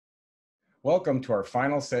Welcome to our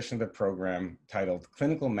final session of the program titled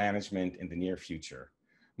Clinical Management in the Near Future.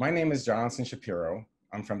 My name is Jonathan Schapiro.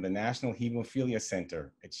 I'm from the National Hemophilia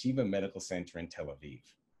Center at Sheba Medical Center in Tel Aviv.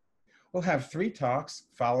 We'll have 3 talks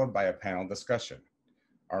followed by a panel discussion.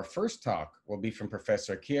 Our first talk will be from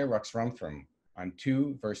Professor Kiat Ruxrungtham on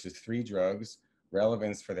 2 versus 3 drugs,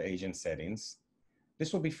 relevance for the Asian settings.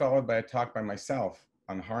 This will be followed by a talk by myself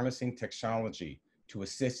on harnessing technology to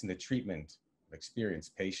assist in the treatment of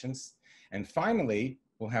experienced patients. And finally,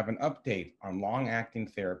 we'll have an update on long-acting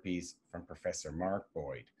therapies from Professor Mark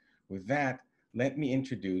Boyd. With that, let me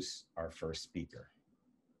introduce our first speaker.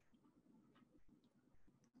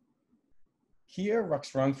 Kiat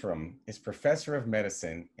Ruxrungtham is Professor of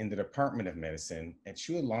Medicine in the Department of Medicine at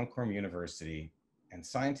Chulalongkorn University and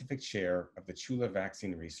Scientific Chair of the Chula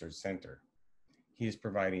Vaccine Research Center. He is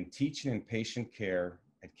providing teaching and patient care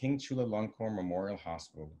at King Chulalongkorn Memorial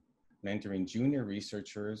Hospital, mentoring junior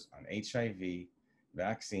researchers on HIV,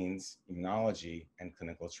 vaccines, immunology, and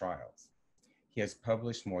clinical trials. He has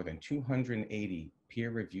published more than 280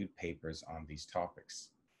 peer-reviewed papers on these topics.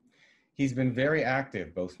 He's been very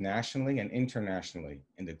active both nationally and internationally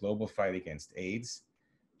in the global fight against AIDS,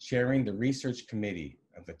 chairing the research committee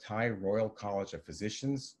of the Thai Royal College of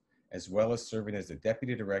Physicians, as well as serving as the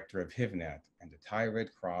Deputy Director of HIVNet and the Thai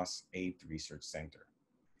Red Cross AIDS Research Center.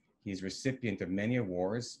 He is recipient of many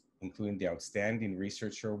awards, including the Outstanding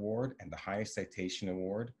Researcher Award and the Highest Citation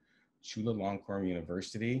Award, Chulalongkorn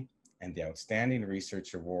University, and the Outstanding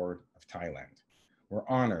Research Award of Thailand. We're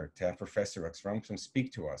honored to have Professor Ruxrungtham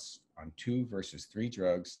speak to us on 2 versus 3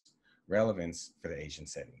 drugs, relevance for the Asian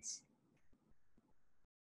settings.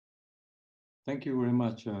 Thank you very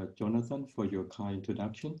much, Jonathan, for your kind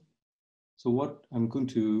introduction. So what I'm going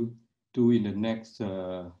to do in the next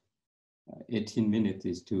 18 minutes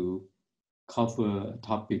is to cover a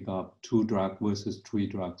topic of 2 drug versus 3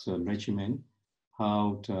 drugs regimen,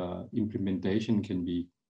 how the implementation can be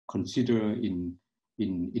considered in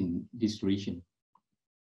this region.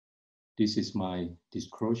 This is my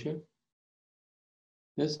disclosure.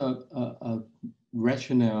 There's a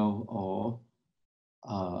rationale or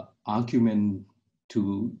argument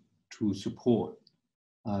to support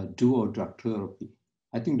dual drug therapy.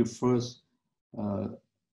 I think the first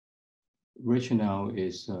rationale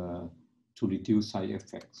is to reduce side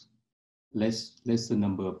effects. Less the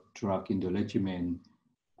number of drugs in the regimen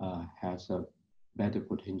has a better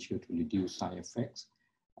potential to reduce side effects.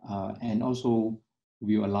 And also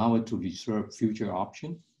we allow it to reserve future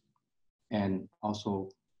options, and also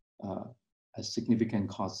a significant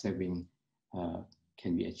cost saving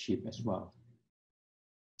can be achieved as well.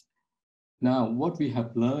 Now, what we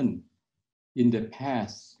have learned in the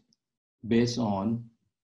past based on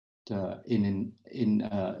in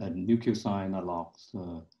nucleoside analogs,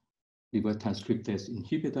 liver transcriptase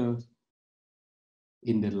inhibitors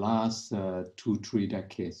in the last 2-3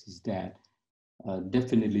 decades is that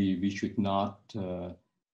definitely we should not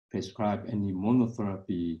prescribe any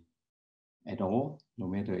monotherapy at all, no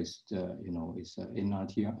matter it's it's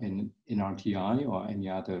NRTI or any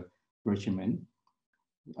other regimen.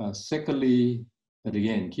 Secondly, but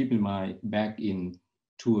again, keep in mind back in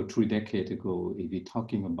 2 or 3 decades ago, if we're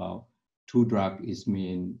talking about 2 drugs, it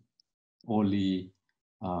means only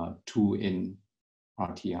 2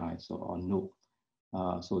 NRTI, or no.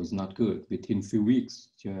 So it's not good. Within a few weeks,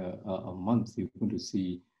 a month, you're going to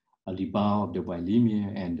see a rebound of the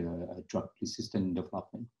viremia and drug-resistant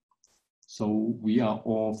development. So we are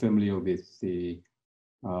all familiar with the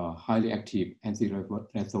highly active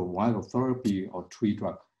antiretroviral therapy or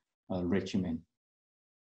 3-drug regimen.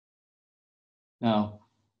 Now,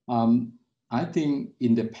 I think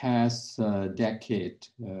in the past decade,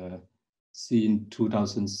 since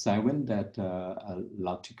 2007, that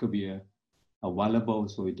Larticavir available,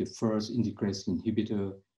 so it's the first integrase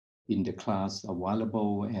inhibitor in the class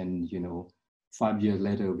available, and 5 years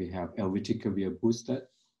later we have Elviticavir boosted,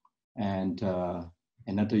 and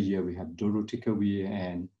another year we have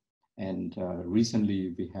Dolutegravir, and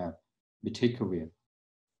recently we have Bictegravir.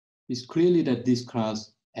 It's clearly that this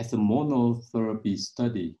class, as a monotherapy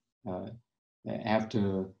study,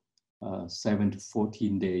 after 7 to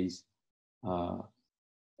 14 days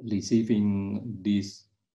receiving this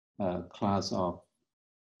class of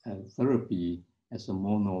therapy as a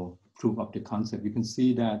mono proof of the concept, you can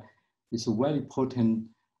see that it's a very potent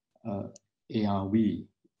ARV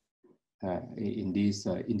in these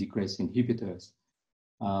integrase inhibitors.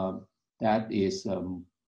 That is,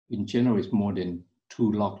 in general, is more than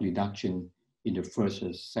 2 log reduction in the first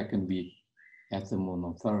or second week as a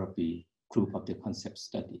monotherapy proof of the concept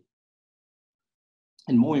study.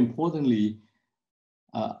 And more importantly,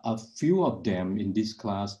 a few of them in this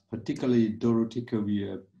class, particularly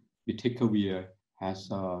dolutegravir, bictegravir, has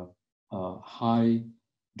a high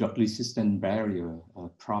drug-resistant barrier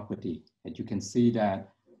property. And you can see that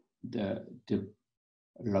the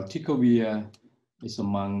raltegravir is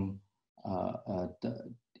among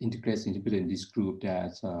the integrase inhibitor in this group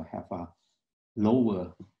that have a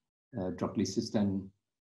lower drug-resistant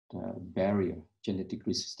barrier, genetic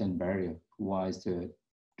resistant barrier, while the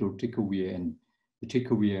dolutegravir and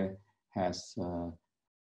bictegravir has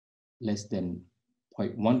less than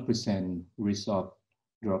 0.1% risk of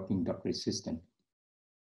dropping drug resistant.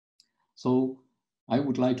 So I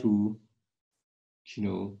would like to,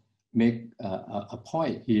 make a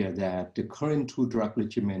point here that the current 2-drug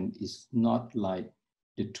regimen is not like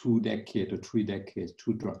the 2-decade or 3-decade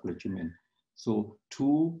 2-drug regimen. So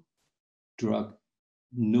 2-drug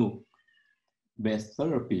nuke-based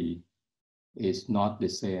therapy is not the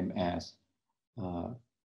same as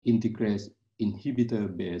integrase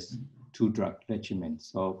inhibitor-based 2-drug regimen.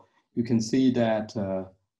 So you can see that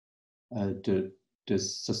the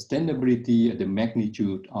sustainability, the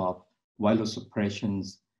magnitude of viral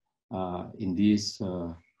suppressions in this,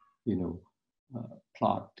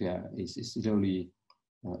 plot is really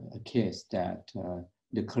a case that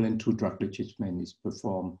the current 2-drug regimen is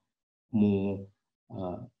performed more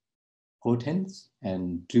potent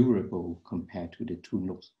and durable compared to the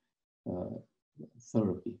 2-nuke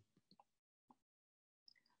therapy.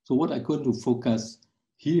 So what I'm going to focus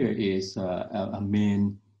here is a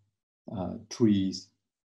main 3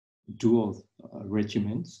 dual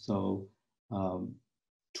regimens. So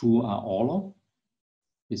 2 are oral.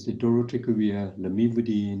 It's the dolutegravir,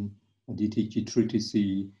 lamivudine,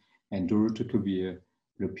 DTG3TC, and dolutegravir,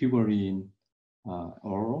 rilpivirine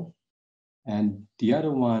oral. And the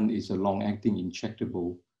other one is a long-acting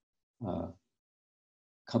injectable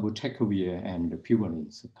cabotegravir and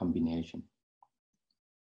rilpivirine combination.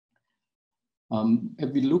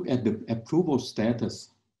 If we look at the approval status,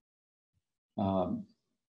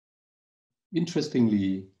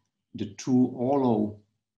 interestingly, the 2 oral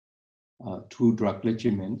 2-drug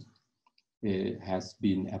regimen has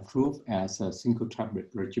been approved as a single tablet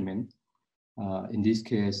regimen. In this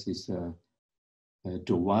case, it's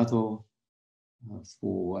Dovato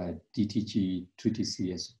for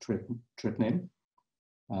DTG3TC as a trade name,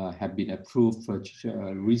 have been approved for,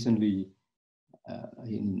 recently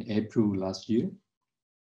in April last year.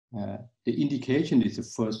 The indication is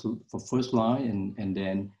for first line, and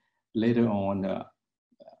then later on,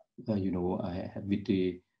 with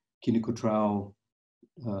the clinical trial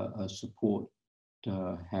support,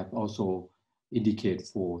 have also indicated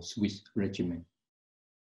for switch regimen.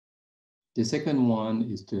 The second one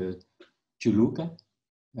is the Juluca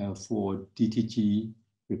for DTG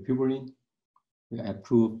rilpivirine,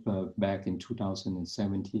 approved back in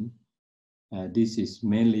 2017. This is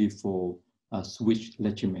mainly for a switch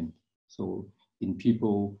regimen. So in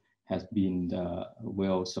people has been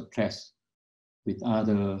well suppressed with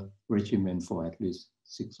other regimen for at least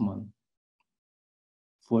 6 months.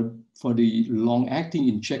 For the long-acting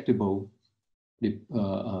injectable, the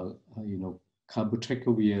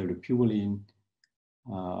cabotegravir rilpivirine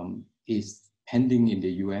is pending in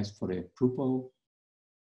the US for the approval,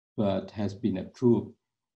 but has been approved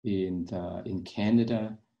in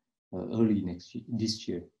Canada early this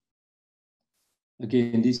year.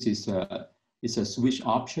 Again, this is a switch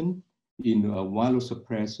option in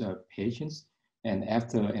myelosuppressed patients, and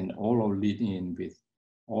after an oral lead-in with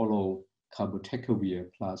oral cabotegravir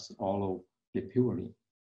plus oral rilpivirine.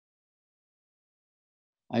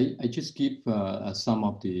 I just give some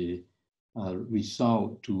of the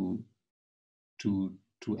result to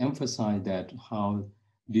emphasize that how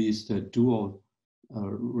this dual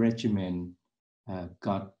regimen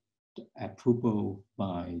got approval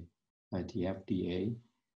by the FDA.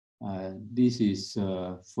 This is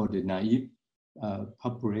for the naive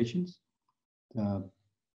populations.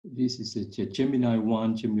 This is a Gemini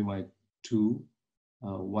 1, Gemini 2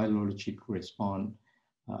 virologic response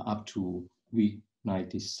up to week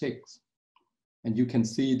 96. And you can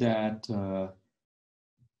see that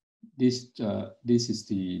this is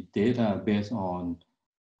the data based on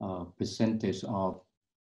percentage of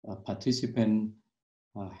participants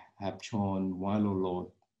have shown viral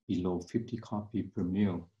load below 50 copies per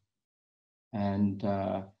ml. And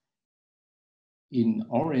in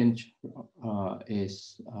orange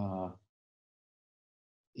is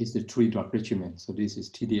the 3-drug regimen. So this is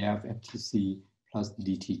TDF, FTC plus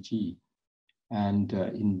DTG. And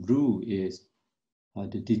in blue is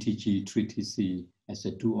the DTG3TC as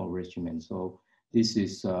a dual regimen. So this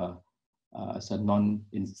is as a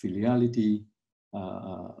non-inferiority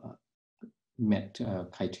met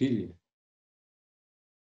criteria.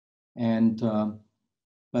 And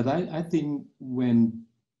but I think when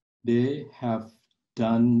they have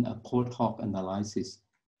done a post hoc analysis,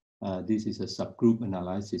 this is a subgroup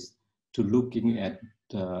analysis to looking at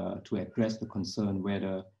to address the concern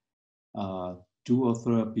whether dual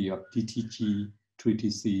therapy of DTG,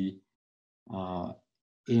 3TC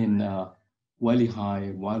in very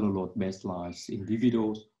high viral load baseline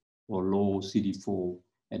individuals or low CD4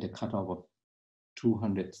 at the cutoff of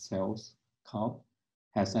 200 cells count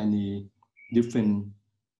has any different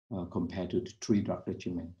compared to the 3-drug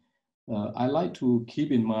regimen. I like to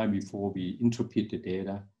keep in mind before we interpret the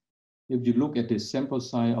data, if you look at the sample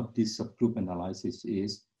size of this subgroup analysis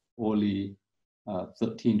is only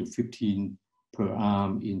 13 to 15 per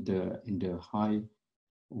arm in the high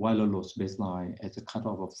viral load baseline at a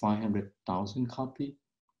cutoff of 500,000 copy,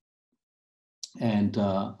 and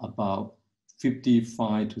about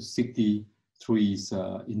 55 to 63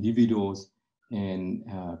 individuals and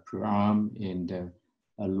per arm in the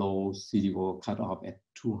low CD4 cutoff at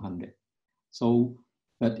 200. So,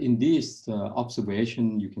 but in this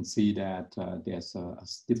observation, you can see that there's a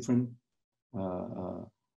different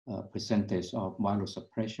percentage of viral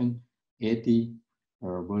suppression, 80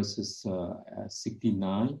 versus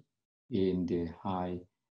 69 in the high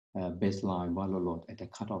baseline viral load at a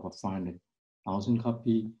cutoff of 500,000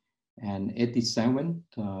 copy, and 87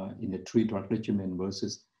 in the 3-drug regimen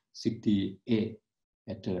versus 68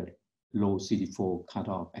 at the low CD4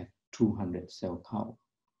 cutoff at 200 cell count.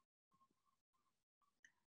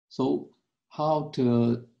 So how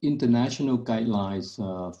the international guidelines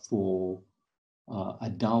for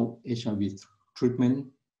adult HIV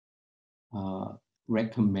treatment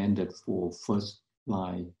recommended for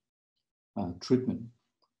first-line treatment.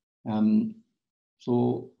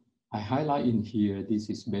 So I highlight in here, this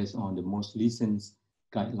is based on the most recent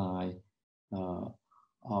guideline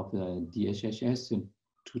of the DCTH&H in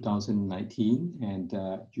 2019 and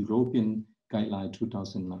European guideline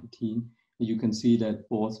 2019. You can see that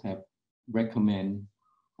both have recommend,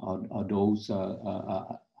 those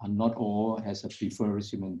are not all has a preferred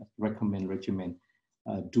regimen, recommend regimen,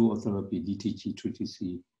 dual therapy, DTG,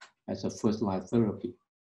 3TC as a first-line therapy.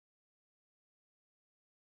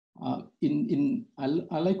 I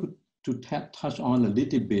like to touch on a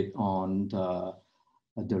little bit on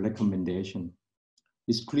the recommendation.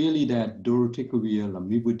 It's clearly that dolutegravir,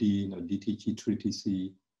 lamivudine, or DTG,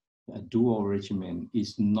 3TC dual regimen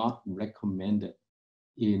is not recommended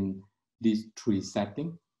in these 3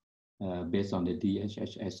 settings based on the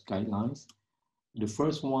DCTH&H guidelines. The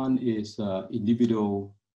first one is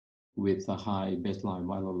individual with a high baseline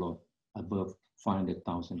viral load above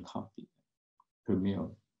 500,000 copies per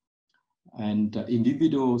ml. And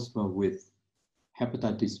individuals with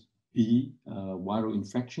hepatitis B viral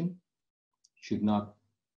infection should not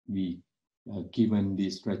be given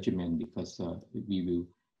this regimen because we will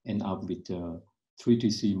end up with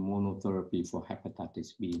 3TC monotherapy for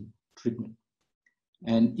hepatitis B treatment.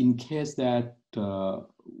 And in case that,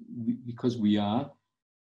 because we are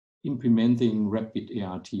implementing rapid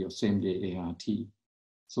ART or same-day ART,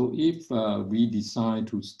 so if we decide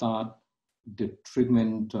to start the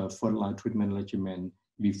treatment, first-line treatment regimen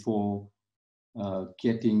before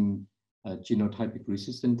getting genotypic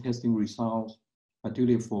resistant testing results,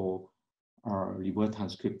 particularly for liver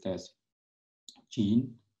transcriptase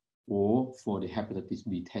gene or for the hepatitis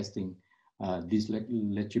B testing, this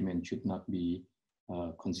regimen should not be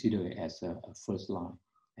considered as a first line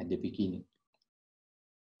at the beginning.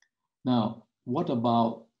 Now, what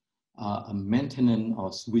about a maintenance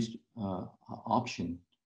or switch option?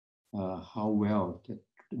 How well the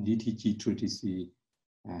DTG, 3TC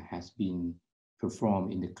has been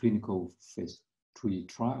performed in the clinical phase 3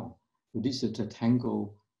 trial. So this is the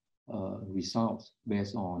Tango results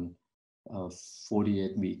based on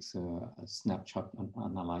 48 weeks snapshot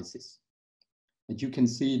analysis. As you can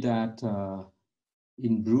see that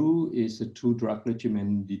in blue is a 2-drug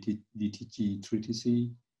regimen DTG,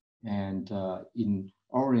 3TC, and in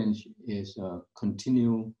orange is a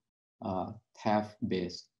continual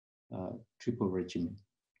TAF-based triple regimen.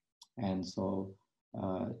 And so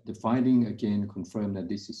the finding again confirmed that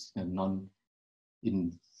this is a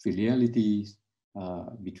non-inferiority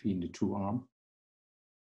between the 2 arms.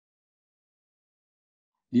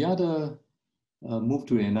 The other move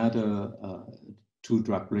to another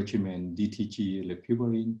 2-drug regimen, DTG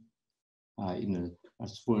lepivarine, in a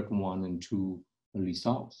SWORD 1 and 2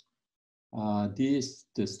 results. The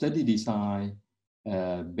study design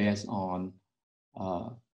based on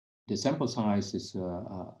the sample size is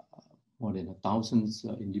more than 1,000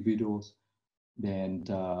 individuals then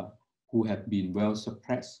who have been well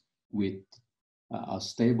suppressed with a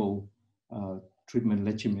stable treatment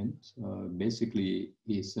regimen basically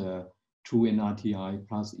is through NRTI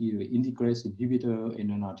plus either integrase inhibitor,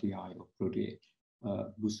 NRTI, or protease,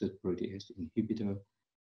 boosted protease inhibitor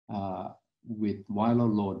with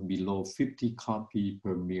viral load below 50 copy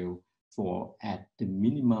per ml for at the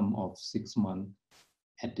minimum of 6 months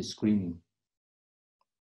at the screening.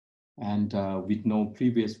 And with no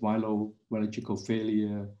previous virological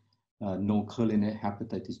failure, no current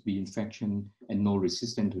hepatitis B infection, and no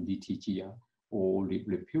resistance to DTG or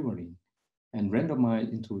rilpivirine, and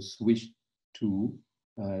randomized into switch to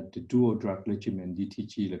the dual drug regimen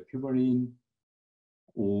DTG rilpivirine,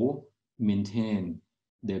 or maintain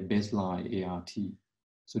their baseline ART.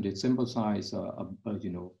 So the sample size,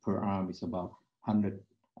 per arm is about 500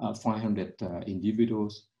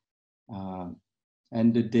 individuals.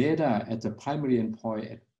 And the data at the primary endpoint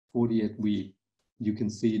at 48 weeks, you can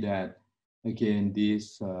see that, again,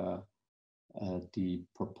 this, the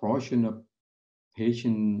proportion of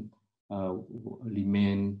patients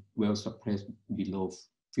remain well suppressed below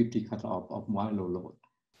 50 cutoff of viral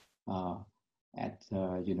load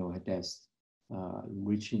that's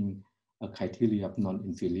reaching a criteria of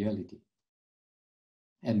non-inferiority.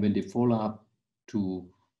 And when they follow up to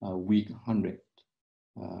week 100,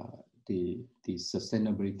 the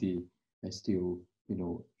sustainability is still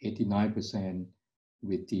 89%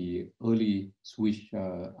 with the early switch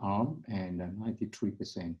arm and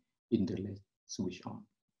 93% in the late switch arm.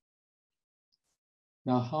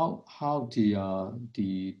 Now, how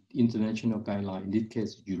the international guideline, in this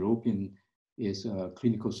case European, is a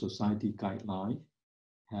clinical society guideline,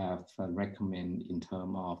 have recommend in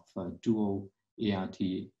terms of dual ART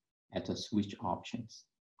as a switch options.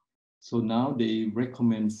 So now they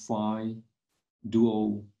recommend 5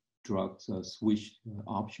 dual drugs switch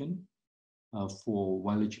option for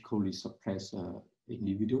virologically suppressed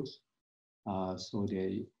individuals. So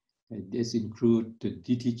this include the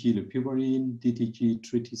DTG rilpivirine, DTG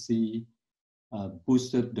 3TC,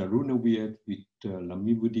 boosted darunavir with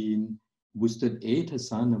lamivudine, boosted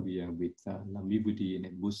atazanavir with lamivudine,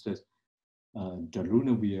 and boosted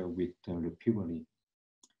darunavir with rilpivirine.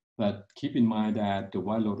 But keep in mind that the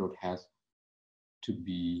viral load has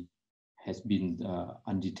been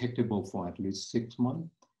undetectable for at least 6 months,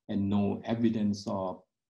 and no evidence of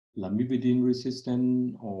lamivudine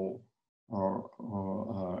resistant or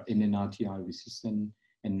NNRTI resistant,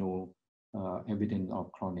 and no evidence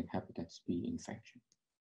of chronic hepatitis B infection.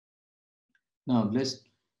 Now let's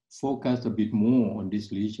focus a bit more on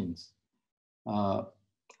these lesions.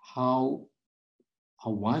 How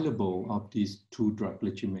available of these 2 drug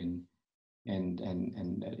regimen and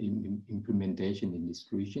implementation in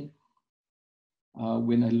this region.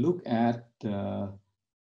 When I look at the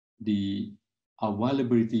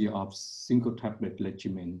availability of single tablet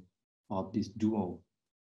regimen of this dual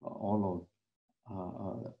oral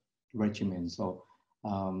regimen, so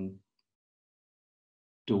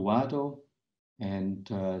Dovato and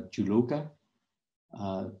Juluca,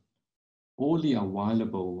 only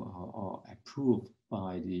available or approved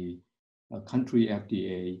by the country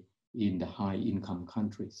FDA in the high income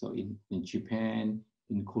countries. So in Japan,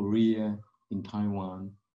 in Korea, in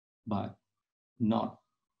Taiwan, but not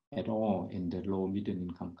at all in the low middle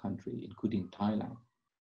income country, including Thailand.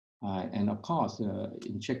 And of course,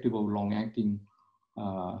 injectable long acting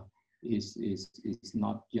is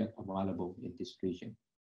not yet available in this region.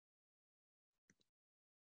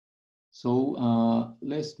 So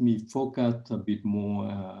let me focus a bit more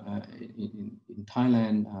in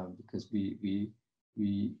Thailand because we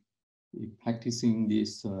practicing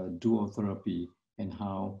this dual therapy and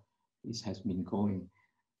how it has been going.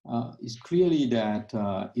 It's clearly that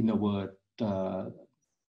in a word, the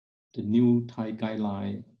new Thai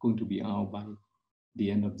guideline going to be out by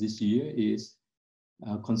the end of this year is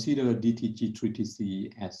consider DTG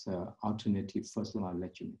 3TC as an alternative first-line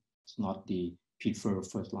regimen. It's not the preferred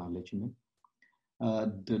first-line regimen.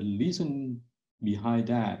 The reason behind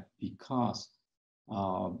that, because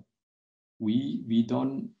we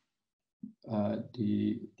don't,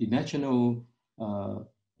 the national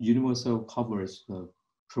universal coverage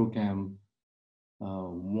program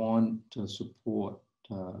want to support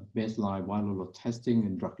baseline viral load testing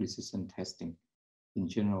and drug resistant testing in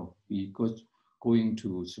general, because going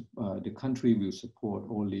to the country will support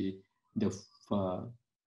only the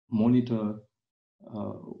monitor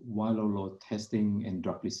viral load testing and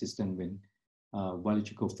drug resistant when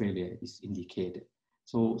virological failure is indicated.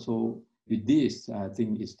 So with this, I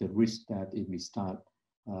think it's the risk that if we start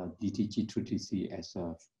DTG 3TC as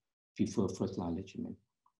a preferred first-line regimen.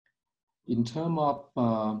 In terms of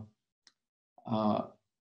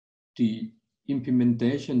the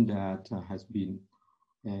implementation that has been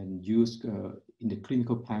and used in the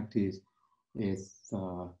clinical practice is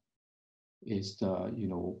a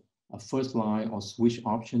first line or switch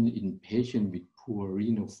option in patients with poor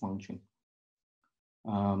renal function.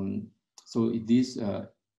 So it is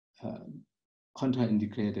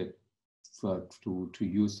contraindicated to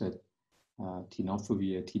use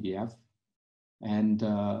tenofovir TDF, and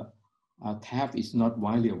TAF is not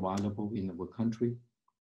widely available in our country.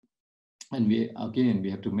 And we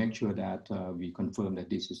have to make sure that we confirm that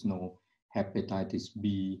this is no hepatitis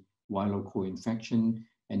B viral co-infection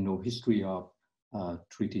and no history of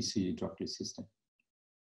 3TC drug resistance.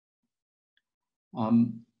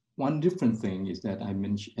 One different thing is that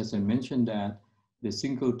as I mentioned that the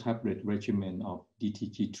single tablet regimen of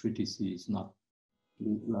DTG 3TC is not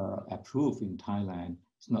approved in Thailand.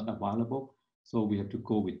 It's not available. So we have to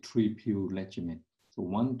go with 3-pill regimen. So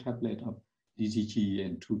 1 tablet of DTG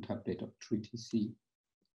and 2 tablets of 3TC.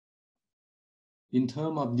 In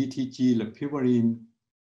terms of DTG rilpivirine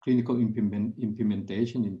clinical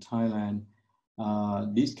implementation in Thailand,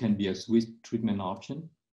 this can be a switch treatment option,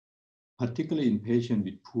 particularly in patients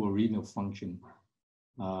with poor renal function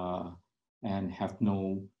and have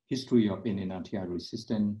no history of NNRTI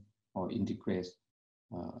resistance or integrase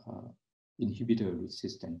inhibitor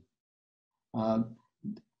resistance.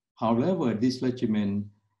 However, this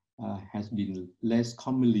regimen has been less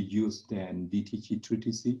commonly used than DTG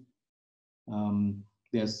 3TC.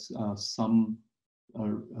 There's some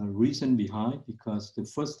reason behind, because the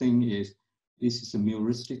first thing is this is a meal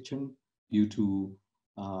restriction due to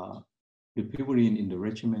rilpivirine in the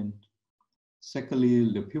regimen.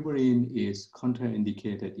 Secondly, rilpivirine is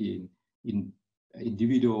contraindicated in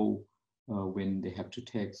individual when they have to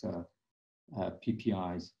take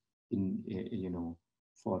PPIs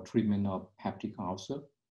for treatment of peptic ulcer.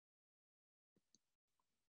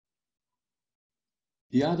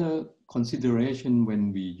 The other consideration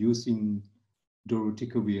when we using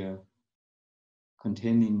dolutegravir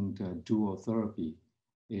containing the dual therapy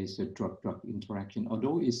is a drug-drug interaction.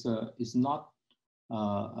 Although it's not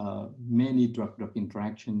many drug-drug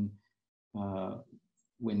interaction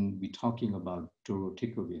when we're talking about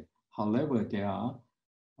dolutegravir. However, there are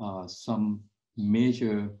some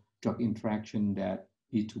major drug interaction that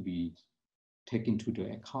need to be taken into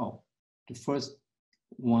the account. The first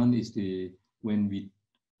one is when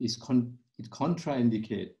it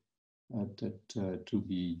contraindicate to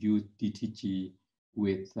be used DTG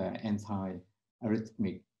with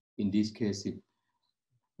anti-arrhythmic, in this case,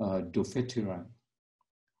 dofetilide.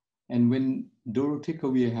 And when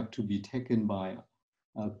dolutegravir have to be taken by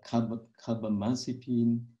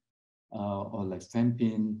carbamazepine or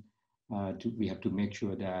rifampin, we have to make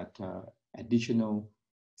sure that additional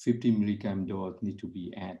 50 milligram dose need to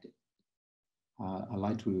be added. I'd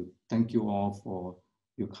like to thank you all for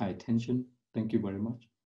your kind attention. Thank you very much.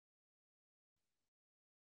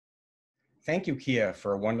 Thank you, Kiat,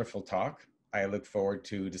 for a wonderful talk. I look forward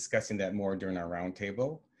to discussing that more during our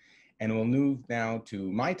roundtable. And we'll move now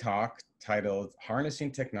to my talk titled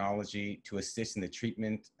Harnessing Technology to Assist in the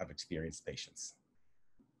Treatment of Experienced Patients.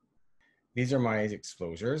 These are my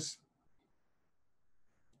exposures.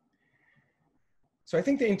 So I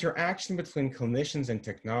think the interaction between clinicians and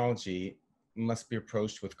technology must be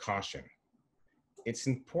approached with caution. It's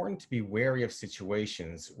important to be wary of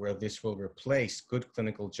situations where this will replace good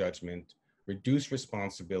clinical judgment, reduce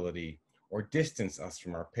responsibility, or distance us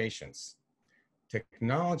from our patients.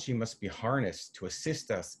 Technology must be harnessed to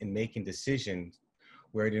assist us in making decisions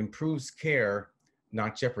where it improves care,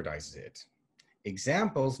 not jeopardizes it.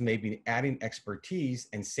 Examples may be adding expertise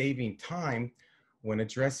and saving time when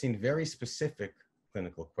addressing very specific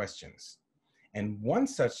clinical questions. And one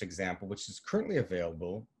such example, which is currently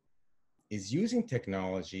available, is using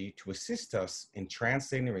technology to assist us in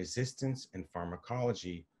translating resistance and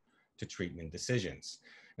pharmacology to treatment decisions.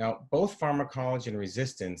 Now, both pharmacology and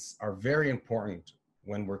resistance are very important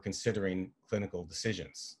when we're considering clinical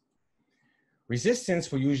decisions.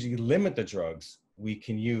 Resistance will usually limit the drugs we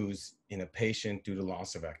can use in a patient due to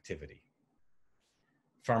loss of activity.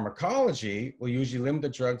 Pharmacology will usually limit the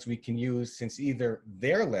drugs we can use since either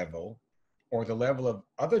their level or the level of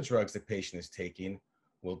other drugs the patient is taking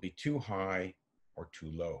will be too high or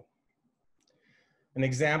too low. An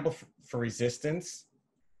example for resistance: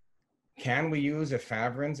 can we use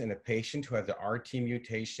efavirenz in a patient who has the RT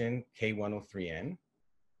mutation K103N?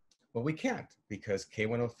 Well, we can't, because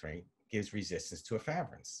K103 gives resistance to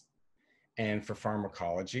efavirenz. And for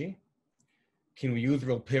pharmacology, can we use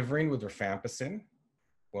rilpivirine with rifampicin?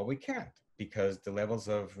 Well, we can't, because the levels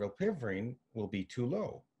of rilpivirine will be too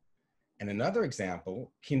low. And another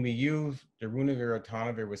example, can we use darunavir or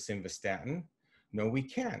ritonavir with simvastatin? No, we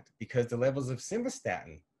can't, because the levels of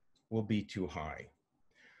simvastatin will be too high.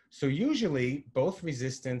 So usually both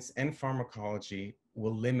resistance and pharmacology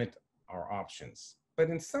will limit our options. But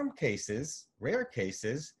in some cases, rare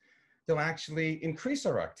cases, they'll actually increase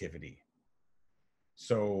our activity.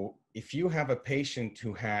 So if you have a patient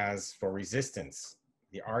who has, for resistance,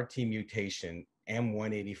 the RT mutation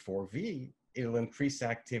M184V, it'll increase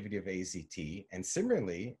activity of AZT, and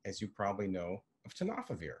similarly, as you probably know, of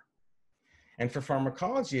tenofovir. And for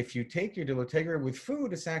pharmacology, if you take your dolutegravir with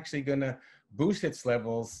food, it's actually going to boost its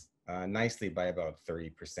levels nicely by about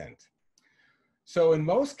 30%. So in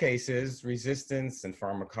most cases, resistance and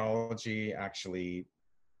pharmacology actually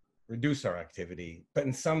reduce our activity, but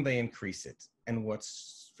in some they increase it. And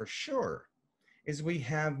what's for sure is we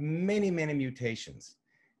have many, many mutations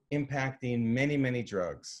impacting many, many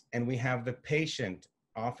drugs. And we have the patient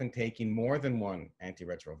often taking more than one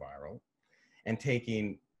antiretroviral and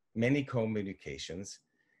taking many co-medications.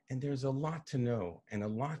 And there's a lot to know and a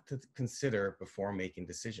lot to consider before making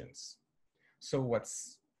decisions. So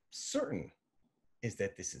what's certain is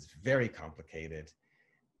that this is very complicated,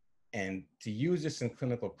 and to use this in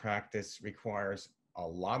clinical practice requires a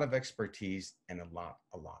lot of expertise and a lot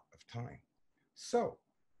of time. So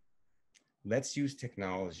let's use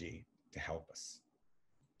technology to help us.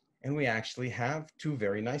 And we actually have two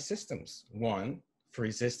very nice systems. One for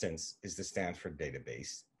resistance is the Stanford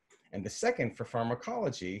database, and the second for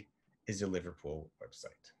pharmacology is the Liverpool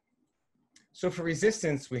website. So for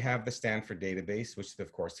resistance, we have the Stanford database, which is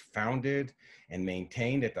of course founded and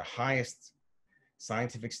maintained at the highest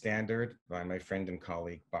scientific standard by my friend and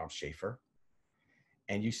colleague, Bob Schaefer.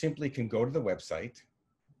 And you simply can go to the website,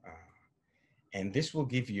 and this will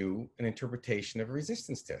give you an interpretation of a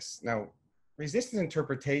resistance test. Now, resistance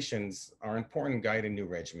interpretations are important in guiding new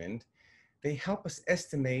regimen. They help us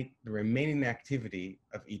estimate the remaining activity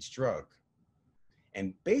of each drug.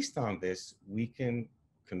 And based on this, we can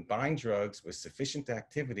combine drugs with sufficient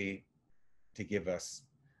activity to give us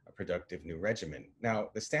a productive new regimen. Now,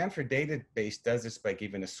 the Stanford database does this by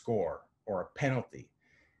giving a score or a penalty,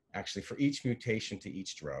 actually for each mutation to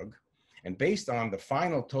each drug. And based on the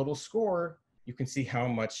final total score, you can see how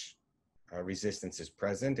much resistance is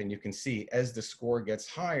present. And you can see as the score gets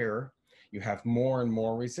higher, you have more and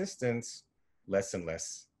more resistance, less and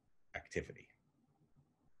less activity.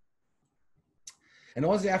 And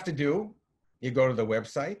all you have to do, you go to the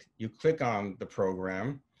website, you click on the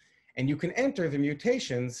program, and you can enter the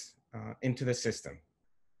mutations into the system.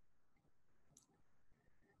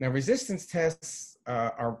 Now, resistance tests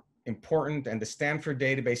are important, and the Stanford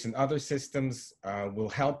database and other systems will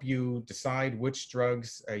help you decide which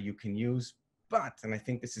drugs you can use. But, and I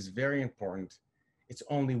think this is very important, it's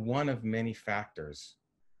only one of many factors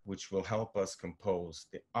which will help us compose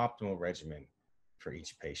the optimal regimen for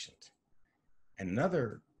each patient.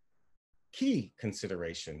 Another key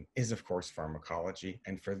consideration is, of course, pharmacology.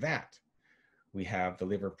 And for that, we have the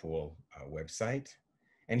Liverpool website.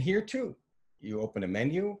 And here too, you open a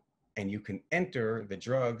menu and you can enter the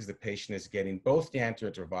drugs the patient is getting, both the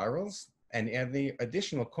antiretrovirals and the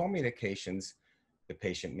additional co-medications the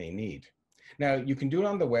patient may need. Now, you can do it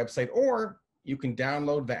on the website, or you can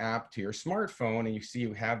download the app to your smartphone, and you see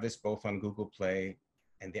you have this both on Google Play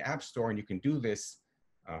and the App Store, and you can do this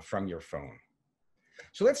from your phone.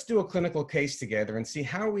 So let's do a clinical case together and see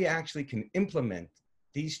how we actually can implement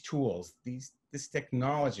these tools, this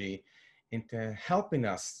technology into helping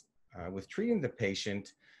us with treating the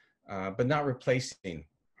patient, but not replacing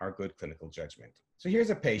our good clinical judgment. So here's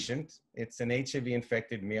a patient. It's an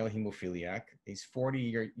HIV-infected male hemophiliac. He's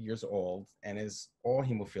 40 years old, and as all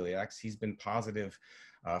hemophiliacs, he's been positive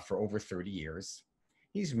for over 30 years.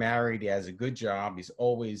 He's married, he has a good job, he's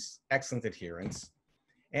always excellent adherence.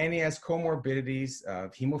 And he has comorbidities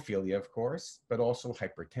of hemophilia, of course, but also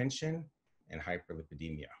hypertension and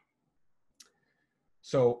hyperlipidemia.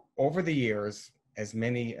 So over the years, as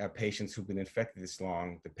many patients who've been infected this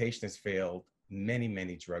long, the patient has failed many,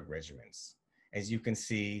 many drug regimens. As you can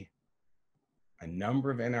see, a number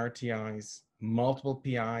of NRTIs, multiple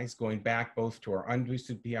PIs, going back both to our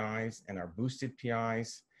unboosted PIs and our boosted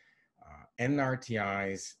PIs,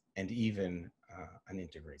 NRTIs, and even an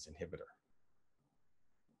integrase inhibitor.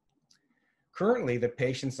 Currently, the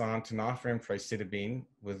patient's on tenofovir and fluticasone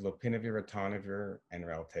with lopinavir, ritonavir, and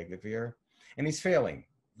raltegravir, and he's failing.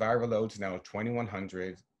 Viral loads now at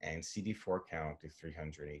 2,100 and CD4 count is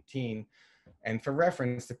 318. And for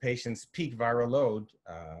reference, the patient's peak viral load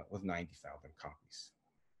was 90,000 copies.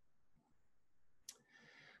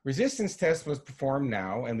 Resistance test was performed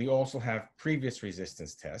now, and we also have previous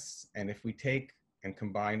resistance tests. And if we take and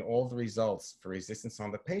combine all the results for resistance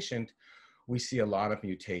on the patient, we see a lot of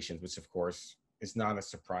mutations, which of course is not a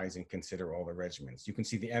surprise and consider all the regimens. You can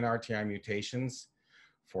see the NRTI mutations,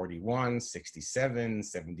 41, 67,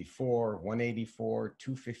 74, 184,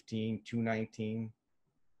 215, 219.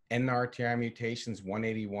 NRTI mutations,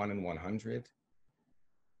 181 and 100.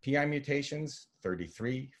 PI mutations,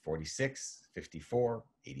 33, 46, 54,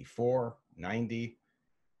 84, 90.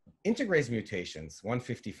 Integrase mutations,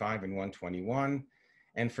 155 and 121.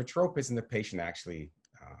 And for tropism, the patient actually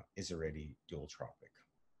is already dual tropic.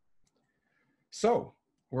 So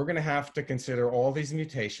we're going to have to consider all these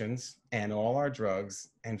mutations and all our drugs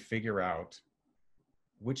and figure out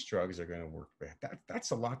which drugs are going to work best.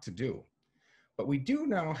 That's a lot to do. But we do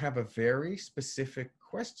now have a very specific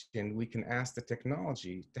question we can ask the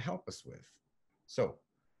technology to help us with. So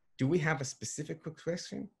do we have a specific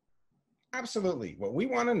question? Absolutely. What we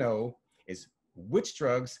want to know is which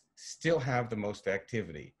drugs still have the most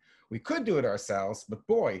activity. We could do it ourselves, but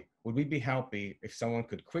boy, would we be happy if someone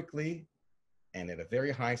could quickly and at a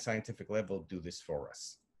very high scientific level do this for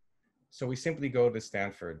us. So we simply go to the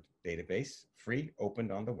Stanford database, free, opened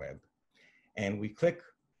on the web, and we click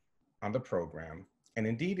on the program. And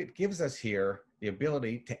indeed, it gives us here the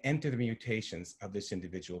ability to enter the mutations of this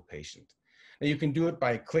individual patient. Now you can do it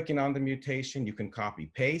by clicking on the mutation, you can copy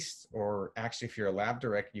paste, or actually if you're a lab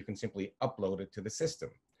director, you can simply upload it to the system.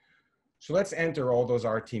 So let's enter all those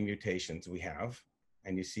RT mutations we have.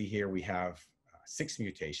 And you see here we have 6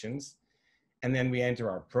 mutations. And then we enter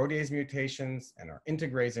our protease mutations and our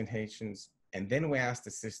integrase mutations. And then we ask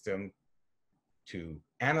the system to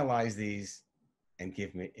analyze these and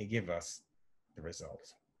give us the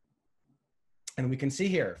results. And we can see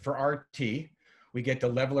here for RT, we get the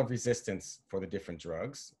level of resistance for the different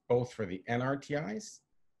drugs, both for the NRTIs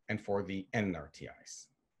and for the NRTIs.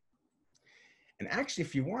 And actually,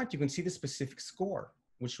 if you want, you can see the specific score,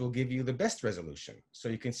 which will give you the best resolution. So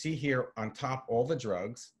you can see here on top all the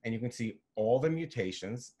drugs, and you can see all the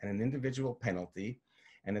mutations and an individual penalty.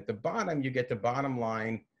 And at the bottom, you get the bottom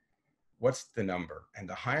line, what's the number? And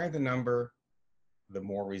the higher the number, the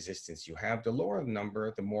more resistance you have. The lower the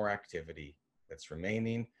number, the more activity that's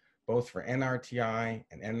remaining, both for NRTI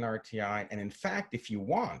and NRTI. And in fact, if you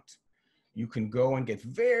want, you can go and get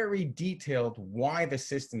very detailed why the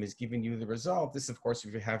system is giving you the result. This, of course,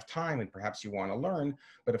 if you have time and perhaps you want to learn,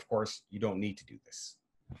 but of course, you don't need to do this.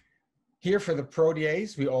 Here for the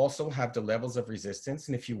protease, we also have the levels of resistance.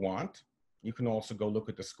 And if you want, you can also go look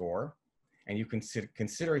at the score. And you can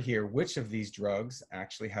consider here which of these drugs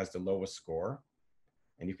actually has the lowest score.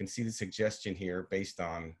 And you can see the suggestion here based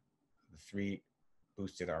on the 3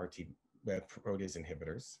 boosted RT protease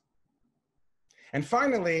inhibitors. And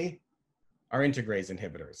finally, our integrase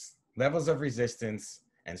inhibitors, levels of resistance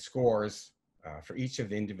and scores for each of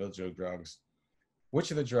the individual drugs,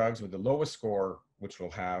 which of the drugs with the lowest score, which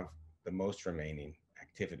will have the most remaining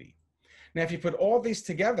activity. Now, if you put all these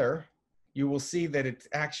together, you will see that it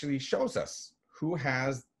actually shows us who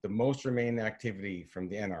has the most remaining activity from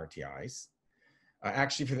the NRTIs.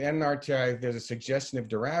 Actually, for the NRTI, there's a suggestion of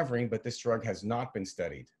doravirine, but this drug has not been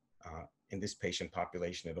studied in this patient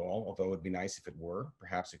population at all, although it would be nice if it were.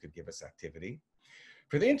 Perhaps it could give us activity.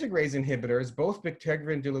 For the integrase inhibitors, both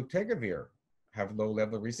bictegravir and dolutegravir have low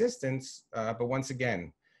level of resistance, but once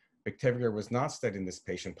again, bictegravir was not studied in this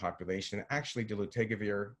patient population. Actually,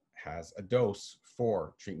 dolutegravir has a dose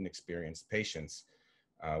for treatment-experienced patients,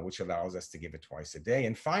 which allows us to give it twice a day.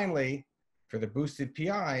 And finally, for the boosted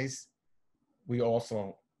PIs, we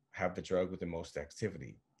also have the drug with the most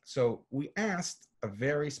activity. So we asked a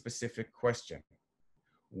very specific question: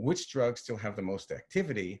 which drugs still have the most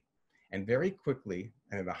activity? And very quickly,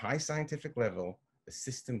 and at a high scientific level, the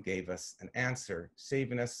system gave us an answer,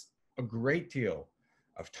 saving us a great deal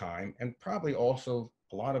of time and probably also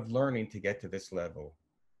a lot of learning to get to this level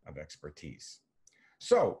of expertise.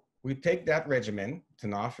 So we take that regimen,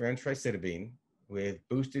 tenofovir and tricidabine, with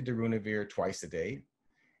boosted darunavir twice a day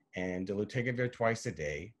and dolutegravir twice a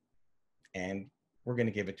day, and we're going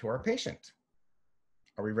to give it to our patient.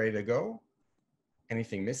 Are we ready to go?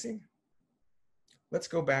 Anything missing? Let's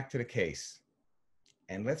go back to the case.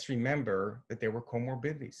 And let's remember that there were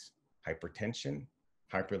comorbidities: hypertension,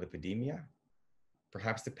 hyperlipidemia.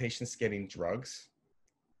 Perhaps the patient's getting drugs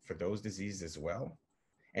for those diseases as well.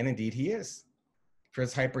 And indeed he is. For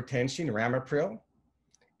his hypertension, ramipril,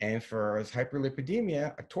 and for his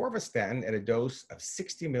hyperlipidemia, atorvastatin at a dose of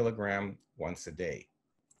 60 milligram once a day.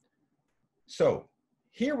 So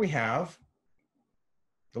here we have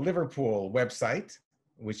the Liverpool website,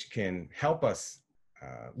 which can help us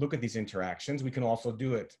look at these interactions. We can also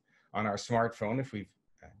do it on our smartphone if we've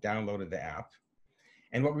downloaded the app.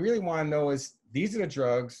 And what we really want to know is, these are the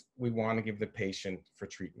drugs we want to give the patient for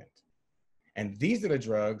treatment. And these are the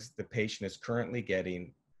drugs the patient is currently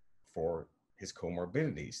getting for his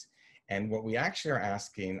comorbidities. And what we actually are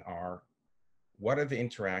asking are, what are the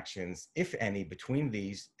interactions, if any, between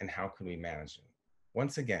these, and how can we manage them?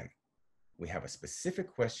 Once again, we have a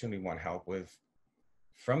specific question we want help with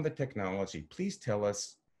from the technology. Please tell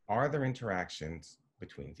us, are there interactions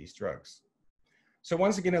between these drugs? So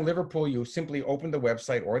once again, in Liverpool, you simply open the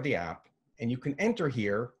website or the app, and you can enter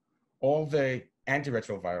here all the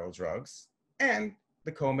antiretroviral drugs and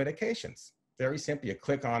the co-medications. Very simple, you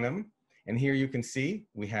click on them, and here you can see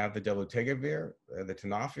we have the dolutegravir, the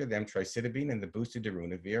tenofovir, the emtricitabine, and the boosted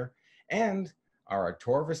darunavir, and our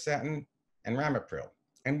atorvastatin and ramipril.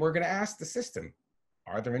 And we're going to ask the system,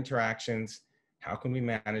 are there interactions? How can we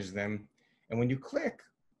manage them? And when you click,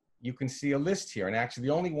 you can see a list here. And actually,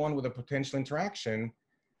 the only one with a potential interaction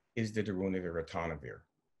is the darunavir ritonavir.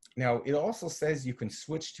 Now, it also says you can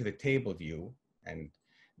switch to the table view, and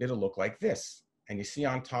it'll look like this. And you see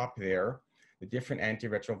on top there, the different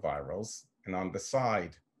antiretrovirals, and on the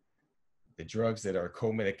side, the drugs that are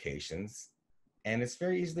co-medications. And it's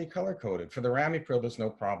very easily color-coded. For the ramipril, there's no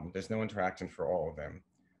problem. There's no interaction for all of them.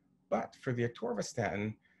 But for the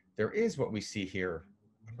atorvastatin, there is what we see here,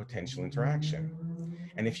 a potential interaction.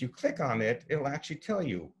 And if you click on it, it'll actually tell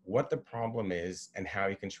you what the problem is and how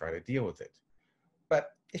you can try to deal with it.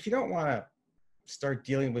 But if you don't want to start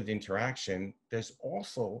dealing with interaction, there's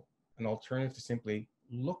also an alternative to simply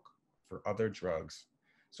look for other drugs.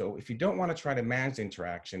 So if you don't want to try to manage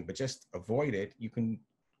interaction, but just avoid it, you can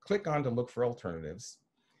click on to look for alternatives,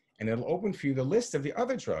 and it'll open for you the list of the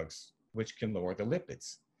other drugs which can lower the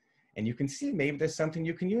lipids. And you can see maybe there's something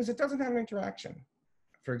you can use that doesn't have an interaction.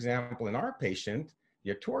 For example, in our patient,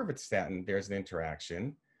 the atorvastatin, there's an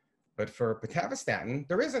interaction, but for pitavastatin,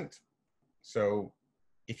 there isn't. So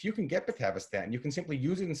if you can get pitavastatin, you can simply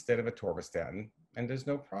use it instead of atorvastatin, and there's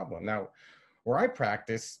no problem. Now, where I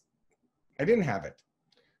practice, I didn't have it.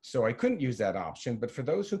 So I couldn't use that option, but for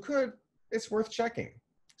those who could, it's worth checking.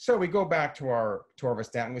 So we go back to our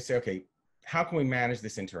atorvastatin, we say, okay, how can we manage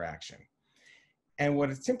this interaction? And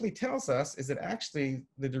what it simply tells us is that actually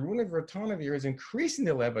the darunavir ritonavir is increasing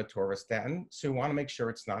the level of atorvastatin, so we want to make sure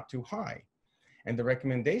it's not too high. And the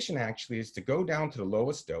recommendation actually is to go down to the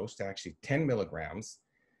lowest dose, to actually 10 milligrams,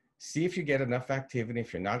 see if you get enough activity,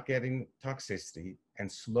 if you're not getting toxicity,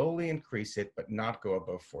 and slowly increase it, but not go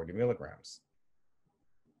above 40 milligrams.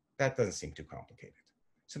 That doesn't seem too complicated.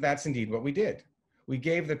 So that's indeed what we did. We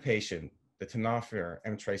gave the patient the tenofovir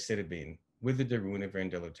emtricitabine with the darunavir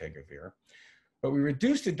and dolutegravir, but we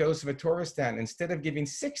reduced the dose of atorvastatin. Instead of giving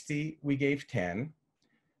 60, we gave 10.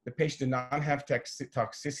 The patient did not have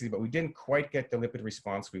toxicity, but we didn't quite get the lipid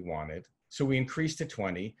response we wanted. So we increased to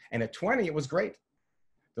 20, and at 20, it was great.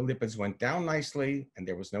 The lipids went down nicely, and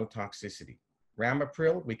there was no toxicity.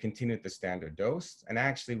 Ramipril, we continued the standard dose, and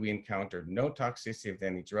actually we encountered no toxicity of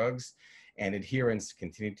any drugs, and adherence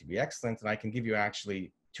continued to be excellent. And I can give you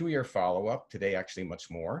actually 2-year follow-up, today actually much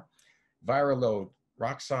more. Viral load,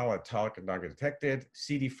 rock solid, tolerant, not detected,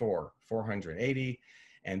 CD4, 480,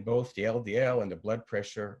 and both the LDL and the blood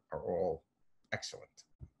pressure are all excellent.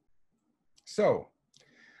 So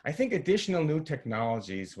I think additional new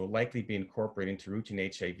technologies will likely be incorporated into routine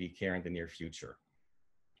HIV care in the near future.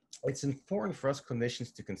 It's important for us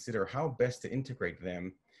clinicians to consider how best to integrate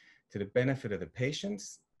them to the benefit of the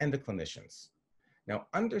patients and the clinicians. Now,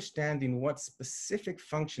 understanding what specific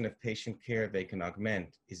function of patient care they can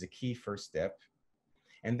augment is a key first step.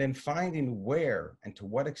 And then finding where and to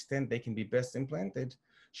what extent they can be best implemented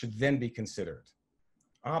should then be considered.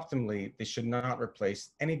 Optimally, they should not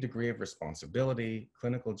replace any degree of responsibility,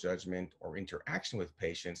 clinical judgment, or interaction with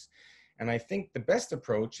patients. And I think the best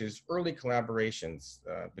approach is early collaborations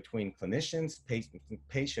between clinicians,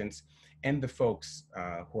 patients, and the folks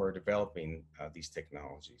who are developing these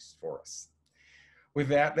technologies for us. With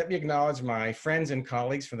that, let me acknowledge my friends and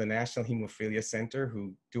colleagues from the National Hemophilia Center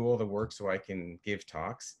who do all the work so I can give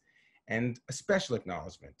talks, and a special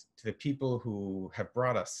acknowledgement to the people who have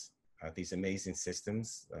brought us these amazing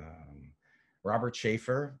systems. Robert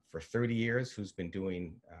Schaefer, for 30 years, who's been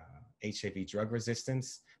doing HIV drug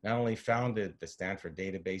resistance, not only founded the Stanford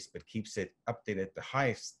database, but keeps it updated at the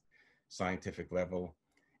highest scientific level.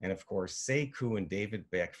 And of course, Sei Koo and David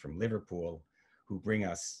Beck from Liverpool, who bring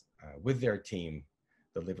us with their team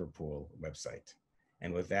the Liverpool website.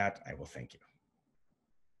 And with that, I will thank you.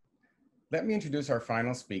 Let me introduce our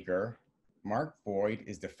final speaker. Mark Boyd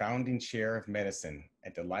is the founding chair of medicine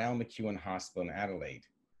at the Lyell McEwen Hospital in Adelaide.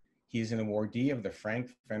 He is an awardee of the Frank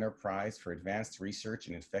Fenner Prize for Advanced Research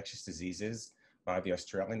in Infectious Diseases by the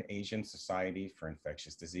Australian Asian Society for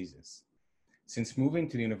Infectious Diseases. Since moving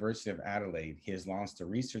to the University of Adelaide, he has launched a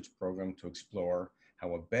research program to explore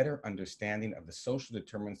how a better understanding of the social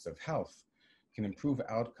determinants of health can improve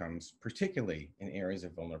outcomes, particularly in areas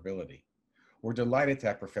of vulnerability. We're delighted to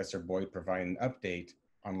have Professor Boyd provide an update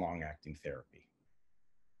on long-acting therapy.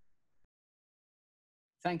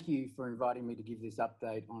 Thank you for inviting me to give this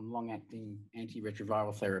update on long-acting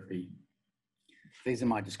antiretroviral therapy. These are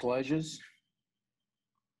my disclosures.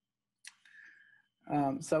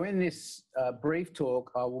 So in this brief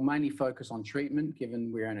talk, I will mainly focus on treatment,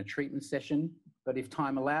 given we're in a treatment session. But if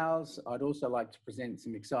time allows, I'd also like to present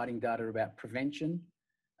some exciting data about prevention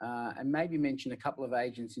and maybe mention a couple of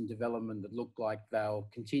agents in development that look like they'll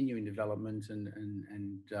continue in development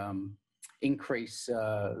and increase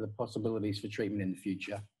the possibilities for treatment in the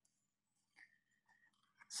future.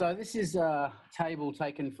 So this is a table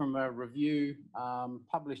taken from a review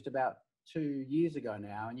published about 2 years ago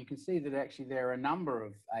now, and you can see that actually there are a number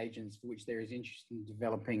of agents for which there is interest in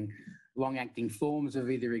developing long-acting forms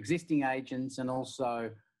of either existing agents and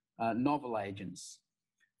also novel agents.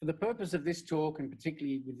 For the purpose of this talk, and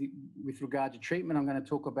particularly with regard to treatment, I'm going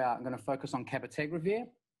to focus on cabotegravir,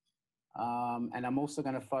 and I'm also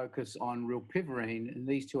going to focus on rilpivirine, and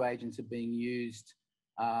these two agents are being used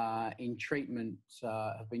in treatment,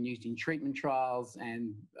 have been used in treatment trials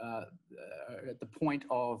and at the point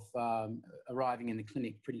of arriving in the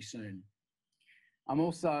clinic pretty soon. I'm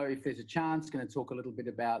also, if there's a chance, going to talk a little bit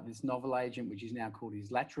about this novel agent, which is now called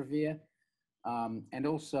islatravir, and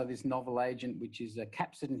also this novel agent, which is a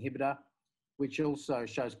capsid inhibitor, which also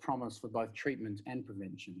shows promise for both treatment and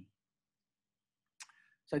prevention.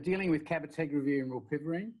 So dealing with cabotegravir and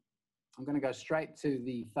rilpivirine, I'm going to go straight to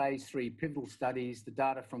the phase 3 pivotal studies, the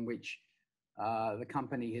data from which the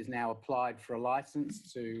company has now applied for a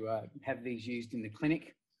license to have these used in the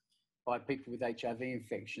clinic by people with HIV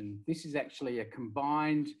infection. This is actually a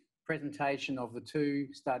combined presentation of the two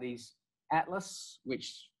studies, ATLAS,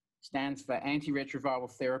 which stands for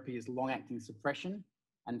Antiretroviral Therapy as Long-Acting Suppression,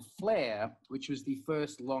 and FLARE, which was the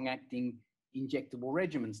first long-acting injectable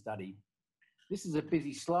regimen study. This is a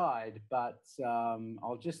busy slide, but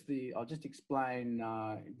I'll just explain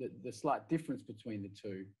the slight difference between the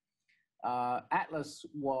two. ATLAS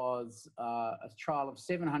was a trial of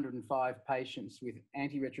 705 patients with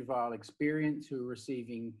antiretroviral experience who were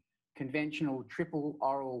receiving conventional triple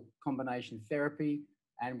oral combination therapy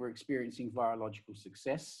and were experiencing virological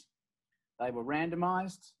success. They were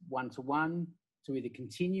randomized 1-to-1 to either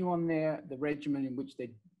continue on the regimen in which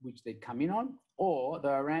they'd come in on, or they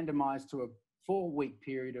were randomized to a 4-week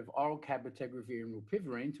period of oral cabotegravir and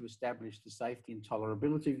rilpivirine to establish the safety and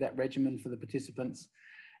tolerability of that regimen for the participants.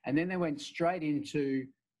 And then they went straight into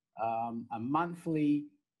a monthly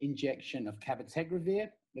injection of cabotegravir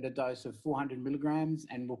at a dose of 400 milligrams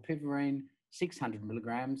and rilpivirine 600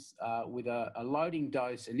 milligrams with a loading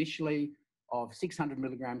dose initially of 600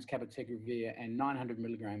 milligrams cabotegravir and 900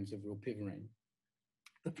 milligrams of rilpivirine.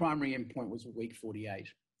 The primary endpoint was at week 48.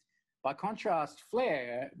 By contrast,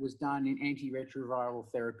 FLARE was done in antiretroviral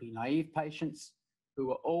therapy naive patients who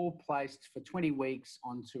were all placed for 20 weeks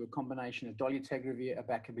onto a combination of dolutegravir,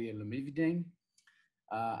 abacavir, and lamivudine.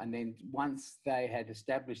 And then once they had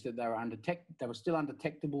established that they were still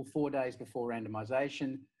undetectable 4 days before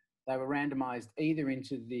randomization, they were randomized either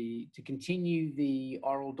to continue the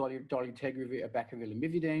oral dolutegravir, abacavir,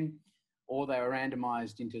 lamivudine, or they were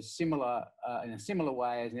randomized into in a similar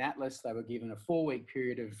way as in ATLAS. They were given a 4-week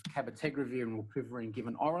period of cabotegravir and rilpivirine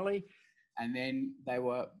given orally, and then they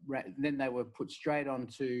were put straight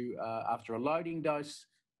onto, after a loading dose,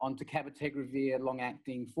 onto cabotegravir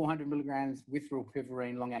long-acting 400 milligrams with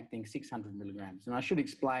rilpivirine long-acting 600 milligrams. And I should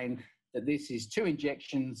explain that this is 2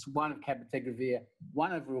 injections, 1 of cabotegravir,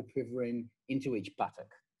 1 of rilpivirine into each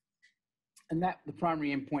buttock. And the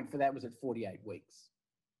primary endpoint for that was at 48 weeks.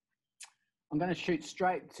 I'm going to shoot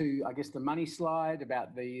straight to, I guess, the money slide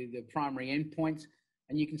about the primary endpoints.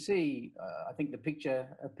 And you can see, I think a picture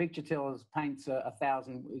paints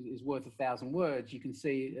is worth 1,000 words. You can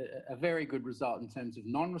see a very good result in terms of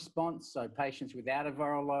non-response. So patients without a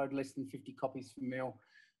viral load, less than 50 copies per mil,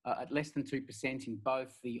 at less than 2% in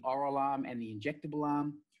both the oral arm and the injectable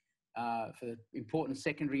arm. For the important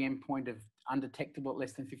secondary endpoint of undetectable at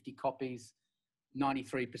less than 50 copies,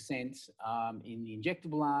 93% in the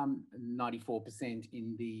injectable arm, 94%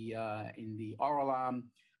 in the oral arm.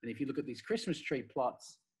 And if you look at these Christmas tree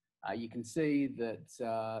plots, you can see that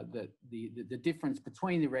the difference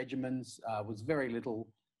between the regimens was very little.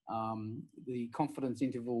 The confidence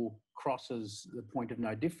interval crosses the point of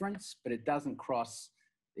no difference, but it doesn't cross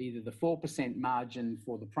either the 4% margin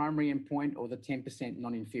for the primary endpoint or the 10%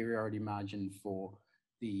 non-inferiority margin for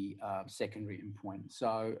the secondary endpoint.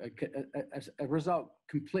 So a result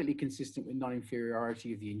completely consistent with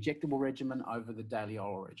non-inferiority of the injectable regimen over the daily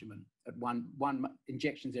oral regimen at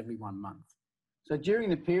injections every 1 month. So during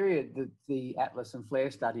the period that the Atlas and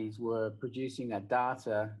FLAIR studies were producing that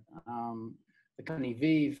data, the company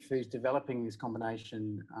Vive, who's developing this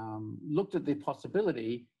combination, looked at the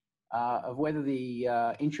possibility of whether the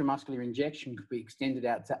intramuscular injection could be extended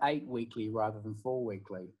out to 8 weekly rather than 4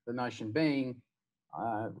 weekly. The notion being,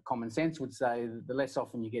 common sense would say that the less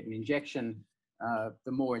often you get an injection,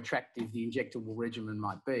 the more attractive the injectable regimen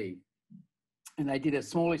might be. And they did a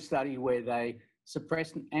smallish study where they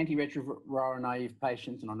suppressed antiretroviral naive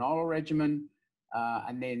patients on an oral regimen,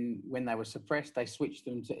 and then when they were suppressed, they switched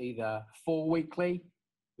them to either 4 weekly,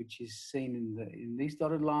 which is seen in these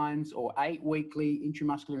dotted lines, or 8 weekly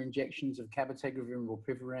intramuscular injections of cabotegravir and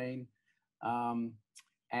rilpivirine.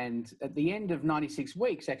 And at the end of 96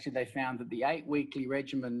 weeks, actually, they found that the 8 weekly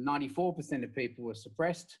regimen, 94% of people were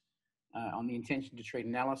suppressed on the intention to treat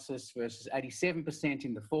analysis versus 87%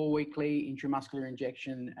 in the 4 weekly intramuscular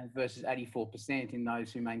injection and versus 84% in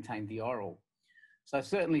those who maintained the oral. So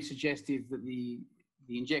certainly suggestive that the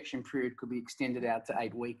injection period could be extended out to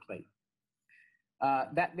 8 weekly.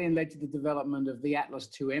 That then led to the development of the Atlas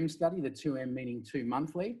 2M study, the 2M meaning 2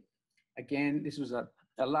 monthly. Again, this was a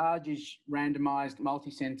largish randomized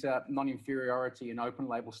multi-center non-inferiority and open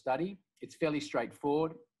label study. It's fairly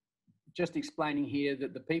straightforward. Just explaining here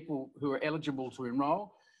that the people who are eligible to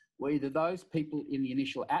enroll were either those people in the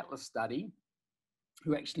initial Atlas study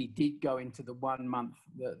who actually did go into the 1 month,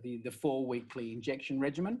 the 4 weekly injection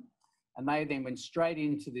regimen. And they then went straight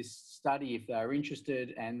into this study if they were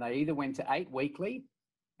interested, and they either went to 8 weekly,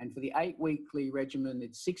 and for the 8 weekly regimen,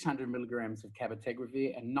 it's 600 milligrams of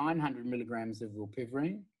cabotegravir and 900 milligrams of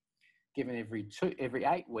rilpivirine, given every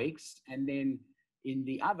 8 weeks. And then in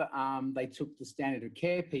the other arm, they took the standard of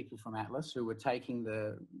care people from Atlas who were taking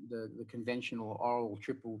the conventional oral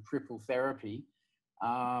triple therapy,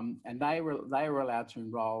 and they were allowed to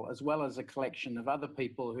enroll, as well as a collection of other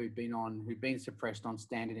people who'd been suppressed on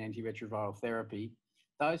standard antiretroviral therapy.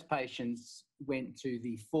 Those patients went to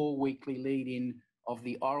the 4 weekly lead-in of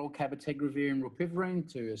the oral cabotegravir and rilpivirine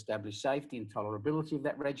to establish safety and tolerability of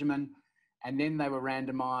that regimen, and then they were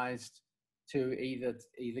randomized to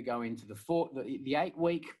either go into the 8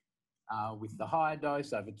 week with the higher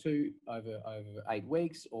dose over 8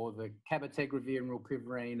 weeks, or the cabotegravir and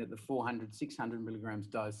rilpivirine at the 400-600 milligrams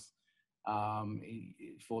dose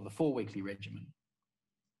for the 4 weekly regimen.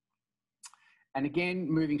 And again,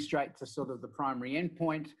 moving straight to sort of the primary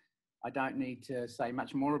endpoint, I don't need to say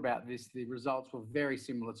much more about this. The results were very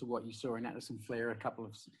similar to what you saw in Atlas and FLAIR a couple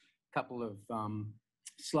of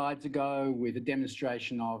slides ago, with a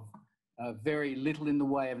demonstration of very little in the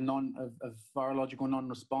way of virological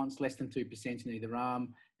non-response, less than 2% in either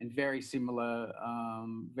arm, and very similar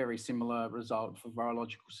result for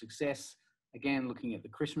virological success. Again, looking at the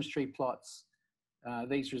Christmas tree plots,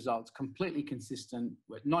 these results completely consistent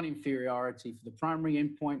with non-inferiority for the primary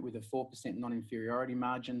endpoint with a 4% non-inferiority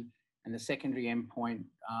margin, and the secondary endpoint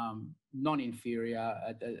non-inferior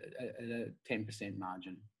at a 10%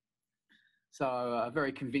 margin. So a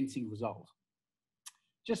very convincing result.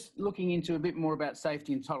 Just looking into a bit more about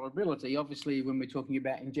safety and tolerability, obviously when we're talking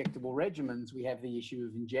about injectable regimens, we have the issue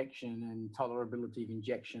of injection and tolerability of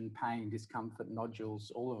injection, pain, discomfort,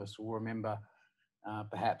 nodules. All of us will remember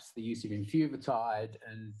perhaps the use of infuvitide,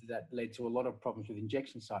 and that led to a lot of problems with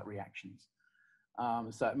injection site reactions.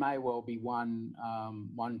 So it may well be one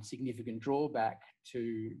significant drawback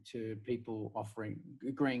to people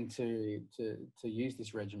agreeing to use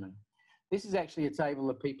this regimen. This is actually a table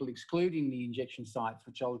of people excluding the injection sites,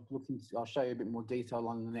 which I'll show you a bit more detail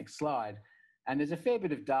on the next slide. And there's a fair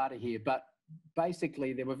bit of data here, but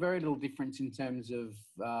basically there were very little difference in terms of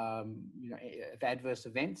adverse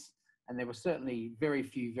events, and there were certainly very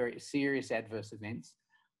few very serious adverse events.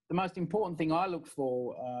 The most important thing I look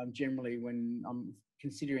for generally when I'm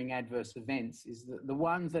considering adverse events is the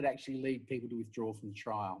ones that actually lead people to withdraw from the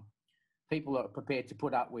trial. People are prepared to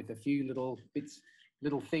put up with a few little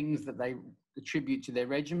things that they attribute to their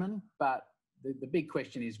regimen, but the big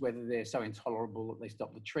question is whether they're so intolerable that they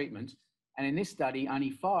stop the treatment. And in this study, only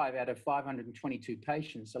 5 out of 522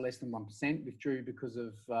 patients, so less than 1%, withdrew because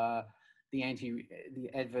of the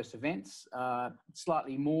adverse events.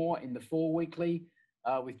 Slightly more in the 4 weekly,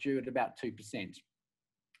 withdrew at about 2%.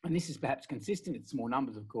 And this is perhaps consistent, it's small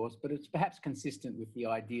numbers of course, but it's perhaps consistent with the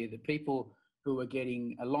idea that people who are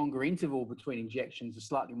getting a longer interval between injections are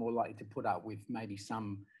slightly more likely to put up with maybe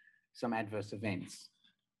some adverse events.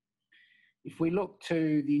 If we look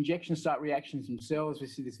to the injection site reactions themselves, we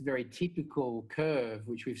see this very typical curve,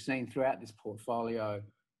 which we've seen throughout this portfolio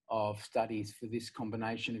of studies for this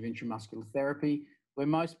combination of intramuscular therapy, where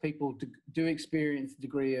most people do experience a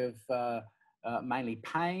degree of mainly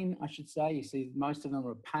pain, I should say. You see most of them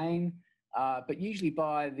are pain, but usually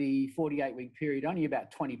by the 48-week period, only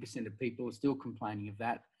about 20% of people are still complaining of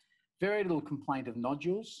that. Very little complaint of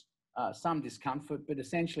nodules, some discomfort, but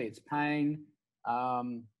essentially it's pain.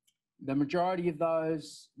 The majority of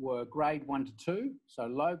those were grade 1 to 2, so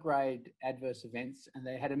low-grade adverse events, and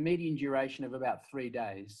they had a median duration of about 3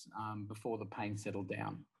 days before the pain settled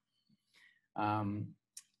down.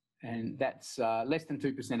 And that's less than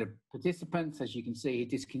 2% of participants, as you can see,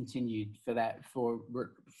 discontinued for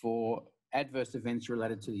adverse events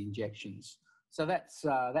related to the injections. So that's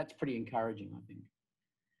pretty encouraging, I think.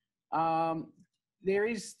 There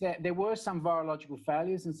were some virological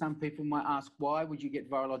failures, and some people might ask, why would you get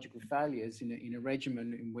virological failures in a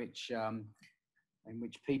regimen in which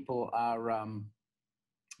people are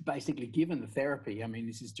basically given the therapy? I mean,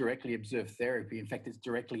 this is directly observed therapy. In fact, it's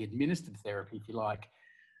directly administered therapy, if you like.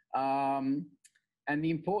 And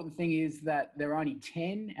the important thing is that there are only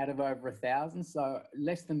 10 out of over 1,000, so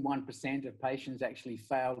less than 1% of patients actually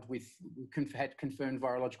failed had confirmed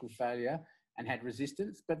virological failure and had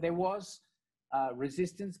resistance, but there was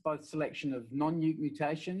resistance by selection of non-nuc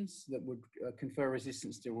mutations that would confer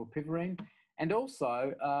resistance to rilpivirine, and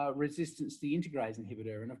also resistance to the integrase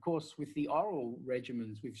inhibitor. And of course, with the oral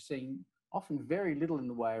regimens, we've seen often very little in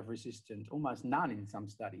the way of resistance, almost none in some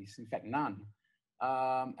studies, in fact, none.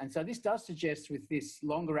 And so this does suggest with this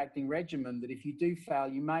longer acting regimen that if you do fail,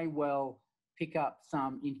 you may well pick up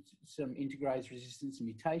some integrase resistance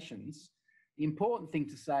mutations. The important thing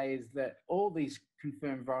to say is that all these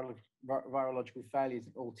confirmed virological failures,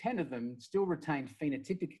 all 10 of them, still retained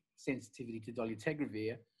phenotypic sensitivity to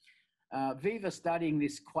dolutegravir. Viva are studying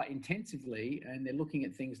this quite intensively, and they're looking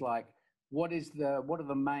at things like what are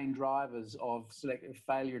the main drivers of selective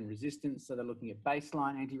failure and resistance. So they're looking at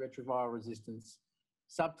baseline antiretroviral resistance,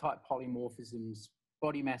 subtype polymorphisms,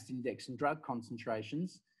 body mass index, and drug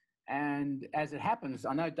concentrations. And as it happens,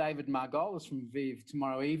 I know David Margolis from Viv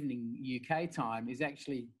tomorrow evening UK time is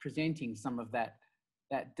actually presenting some of that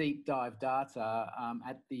deep dive data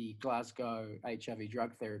at the Glasgow HIV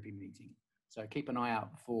drug therapy meeting. So keep an eye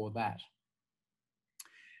out for that.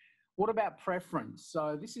 What about preference?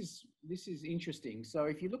 So this is interesting. So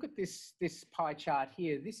if you look at this pie chart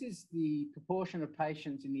here, this is the proportion of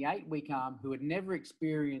patients in the 8-week arm who had never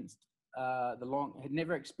experienced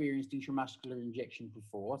intramuscular injection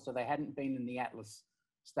before, so they hadn't been in the Atlas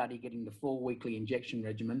study getting the 4-weekly injection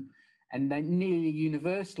regimen, and they nearly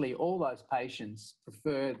universally, all those patients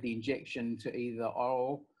preferred the injection to either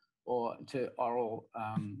oral or to oral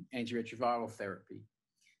antiretroviral therapy.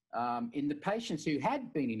 In the patients who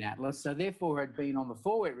had been in Atlas, so therefore had been on the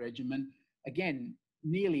 4-week regimen, again,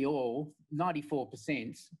 nearly all,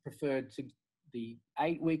 94%, preferred to the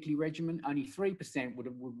 8-weekly regimen. Only 3% would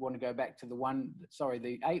want to go back to the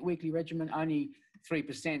 8-weekly regimen. Only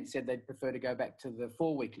 3% said they'd prefer to go back to the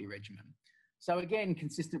 4-weekly regimen. So again,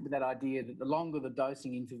 consistent with that idea that the longer the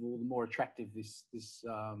dosing interval, the more attractive this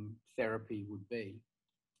therapy would be.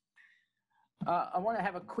 I want to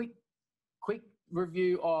have a quick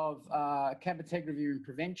review of cabotegravir in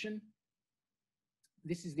prevention.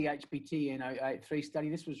 This is the HPT-N083 study.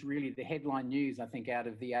 This was really the headline news, I think, out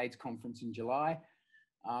of the AIDS conference in July.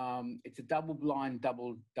 It's a double-blind,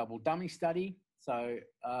 double dummy study. So,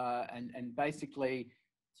 and basically,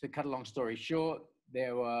 to cut a long story short,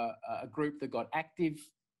 there were a group that got active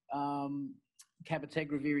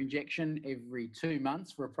cabotegravir injection every 2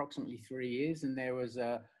 months for approximately 3 years, and there was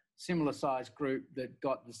a similar sized group that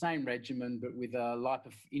got the same regimen but with a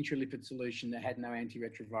intralipid solution that had no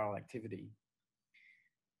antiretroviral activity.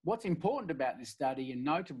 What's important about this study and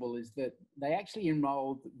notable is that they actually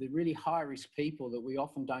enrolled the really high-risk people that we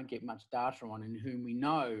often don't get much data on and whom we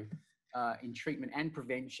know in treatment and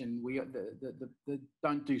prevention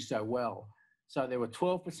don't do so well. So there were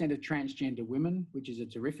 12% of transgender women, which is a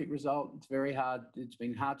terrific result. It's very hard. It's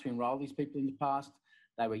been hard to enroll these people in the past.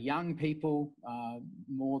 They were young people,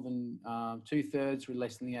 more than 2/3 were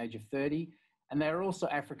less than the age of 30. And they're also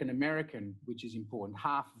African-American, which is important.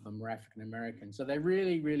 Half of them were African-American. So they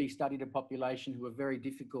really, really studied a population who were very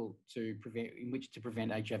difficult to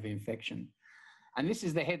prevent HIV infection. And this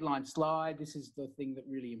is the headline slide. This is the thing that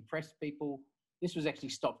really impressed people. This was actually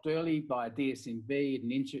stopped early by a DSMB,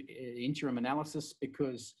 an interim analysis,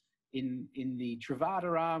 because in the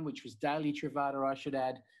Truvada arm, which was daily Truvada, I should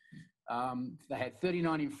add, they had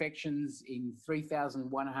 39 infections in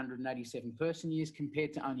 3,187 person years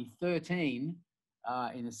compared to only 13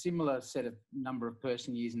 in a similar set of number of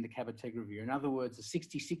person years in the cabotegravir. In other words, a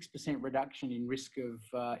 66% reduction in risk of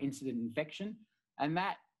incident infection, and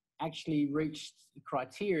that actually reached the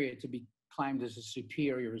criteria to be claimed as a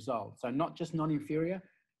superior result. So not just non-inferior,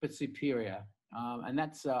 but superior. And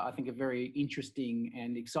that's, I think, a very interesting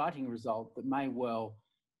and exciting result that may well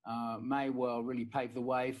really pave the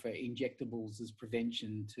way for injectables as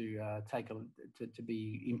prevention to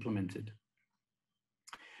be implemented.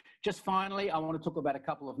 Just finally, I want to talk about a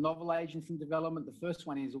couple of novel agents in development. The first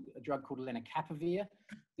one is a drug called lenacapavir.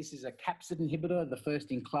 This is a capsid inhibitor, the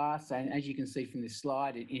first in class, and as you can see from this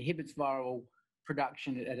slide, it inhibits viral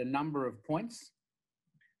production at a number of points.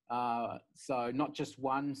 So not just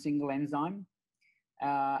one single enzyme.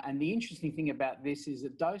 And the interesting thing about this is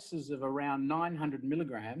at doses of around 900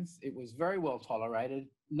 milligrams, it was very well tolerated,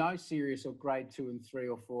 no serious or grade 2 and 3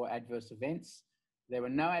 or 4 adverse events. There were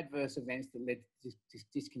no adverse events that led to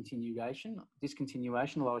discontinuation,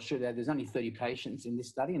 although I should add there's only 30 patients in this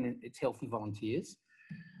study and it's healthy volunteers.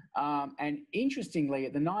 And interestingly,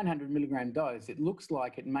 at the 900 milligram dose, it looks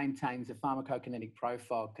like it maintains a pharmacokinetic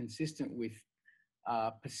profile consistent with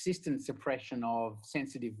persistent suppression of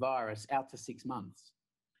sensitive virus out to 6 months.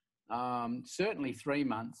 Certainly 3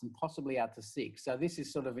 months and possibly out to 6. So this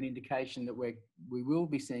is sort of an indication that we will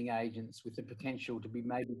be seeing agents with the potential to be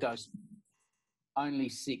maybe dosed only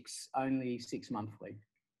six monthly.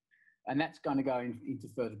 And that's going to go into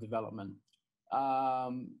further development.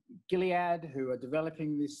 Gilead, who are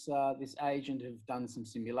developing this agent, have done some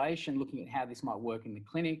simulation looking at how this might work in the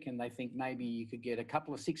clinic, and they think maybe you could get a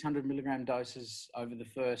couple of 600 milligram doses over the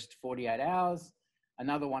first 48 hours,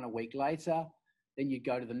 another one a week later, then you'd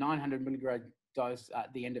go to the 900 milligram dose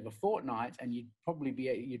at the end of a fortnight, and you'd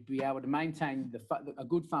be able to maintain a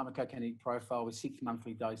good pharmacokinetic profile with 6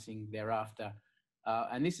 monthly dosing thereafter.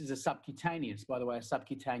 And this is a subcutaneous, by the way, a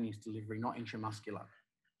subcutaneous delivery, not intramuscular.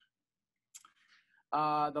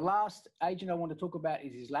 The last agent I want to talk about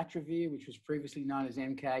is islatravir, which was previously known as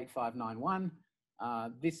MK-8591.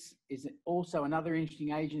 This is also another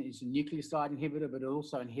interesting agent. It's a nucleoside inhibitor, but it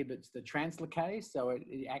also inhibits the translocase, so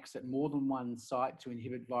it acts at more than one site to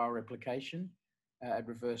inhibit viral replication at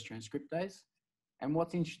reverse transcriptase. And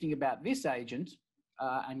what's interesting about this agent,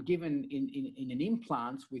 and given in an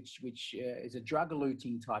implant, which is a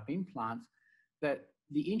drug-eluting type implant, that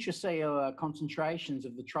the intracellular concentrations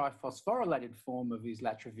of the triphosphorylated form of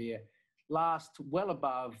islatravir last well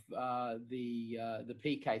above the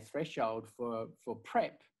PK threshold for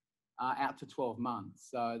PrEP out to 12 months.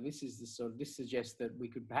 So this suggests that we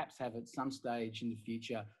could perhaps have at some stage in the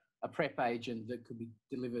future a PrEP agent that could be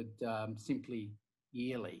delivered simply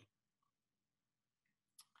yearly.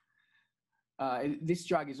 This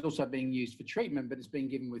drug is also being used for treatment, but it's being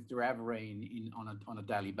given with doravirine on a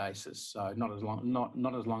daily basis. So not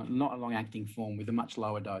a long-acting form with a much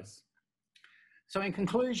lower dose. So in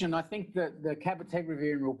conclusion, I think that the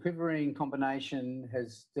cabotegravir and rilpivirine combination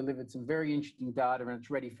has delivered some very interesting data, and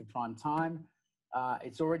it's ready for prime time.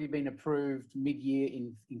 It's already been approved mid-year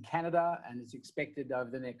in Canada, and it's expected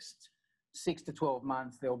over the next 6 to 12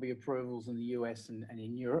 months there will be approvals in the US and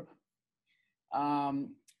in Europe.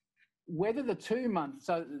 Whether the 2 months,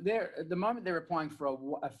 so at the moment they're applying for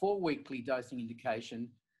a 4-weekly dosing indication.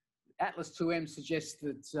 Atlas 2M suggests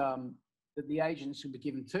that the agent should be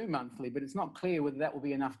given 2 monthly, but it's not clear whether that will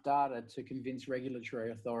be enough data to convince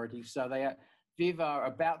regulatory authorities. So Viv are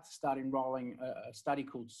about to start enrolling a study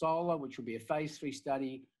called SOLAR, which will be a phase 3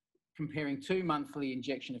 study comparing 2 monthly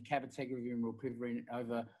injection of cabotegravir and rilpivirine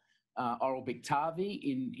over oral Biktarvy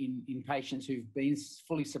in patients who've been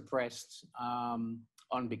fully suppressed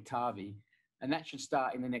on Biktarvy, and that should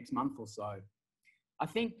start in the next month or so. I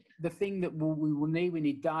think the thing that we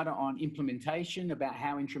need data on implementation about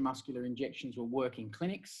how intramuscular injections will work in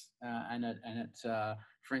clinics and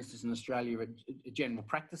for instance, in Australia, at general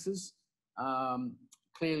practices.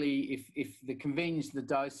 Clearly, if the convenience of the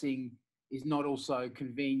dosing is not also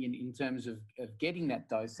convenient in terms of getting that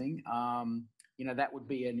dosing, that would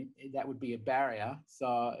be a barrier.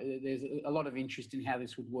 So there's a lot of interest in how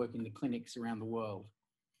this would work in the clinics around the world.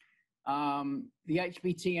 The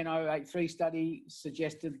HBTN-083 study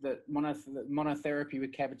suggested that monotherapy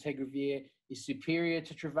with cabotegravir is superior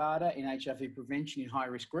to Truvada in HIV prevention in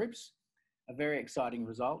high-risk groups, a very exciting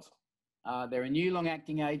result. There are new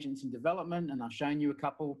long-acting agents in development, and I've shown you a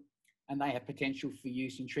couple, and they have potential for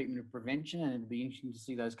use in treatment of prevention, and it'll be interesting to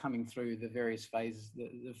see those coming through the various phases,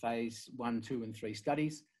 the phase 1, 2, and 3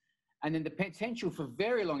 studies. And then the potential for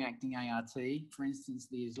very long-acting ART, for instance,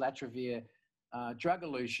 the islatravir drug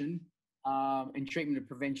elution in treatment of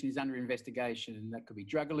prevention is under investigation, and that could be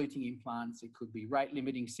drug eluting implants, it could be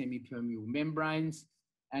rate-limiting semi-permeable membranes,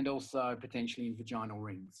 and also potentially in vaginal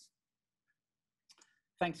rings.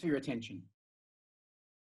 Thanks for your attention.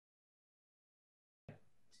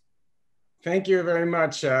 Thank you very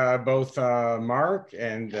much, both Mark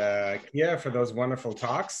and Kiat, for those wonderful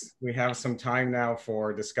talks. We have some time now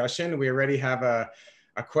for discussion. We already have a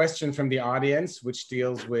question from the audience, which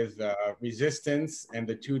deals with resistance and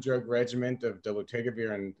the two-drug regimen of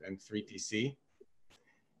dolutegravir and 3TC.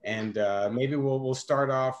 And maybe we'll start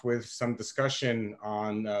off with some discussion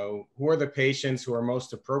on who are the patients who are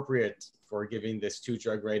most appropriate for giving this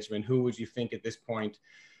two-drug regimen. Who would you think at this point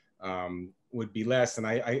would be less? And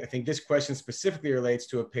I think this question specifically relates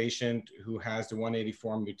to a patient who has the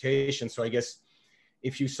 184 mutation. So I guess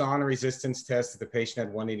if you saw on a resistance test that the patient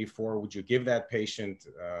had 184, would you give that patient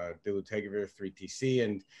dolutegravir 3TC?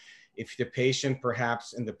 And if the patient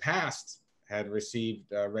perhaps in the past had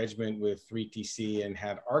received a regimen with 3TC and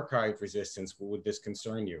had archived resistance, would this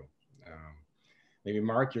concern you? Maybe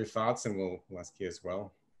Mark, your thoughts, and we'll ask you as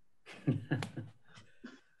well.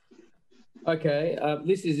 Okay,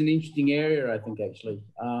 this is an interesting area, I think, actually.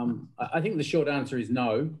 I think the short answer is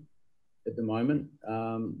no at the moment.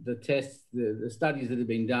 The tests, the studies that have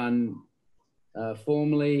been done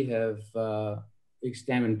formally have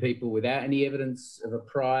examined people without any evidence of a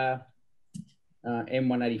prior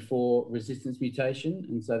M184 resistance mutation.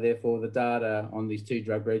 And so therefore the data on these two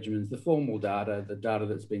drug regimens, the formal data, the data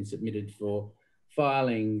that's been submitted for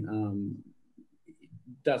filing,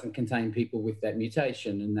 doesn't contain people with that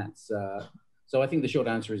mutation. And that's, so I think the short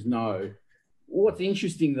answer is no. What's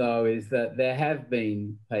interesting though, is that there have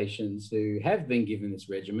been patients who have been given this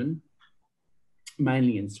regimen,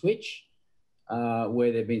 mainly in switch,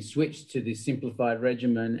 where they've been switched to this simplified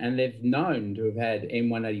regimen and they've known to have had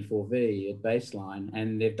M184V at baseline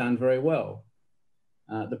and they've done very well.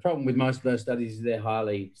 The problem with most of those studies is they're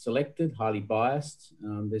highly selected, highly biased.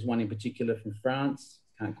 There's one in particular from France,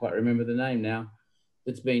 can't quite remember the name now,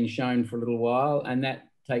 that's been shown for a little while, and that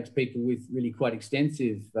takes people with really quite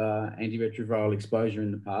extensive antiretroviral exposure in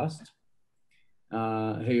the past,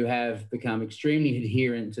 who have become extremely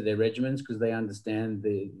adherent to their regimens because they understand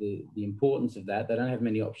the importance of that. They don't have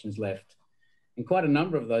many options left. And quite a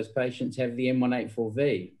number of those patients have the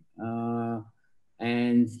M184V,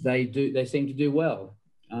 and they seem to do well.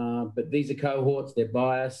 But these are cohorts, they're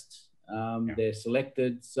biased, they're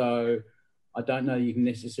selected. So I don't know you can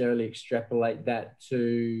necessarily extrapolate that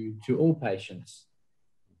to all patients.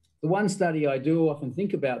 The one study I do often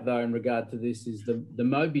think about, though, in regard to this is the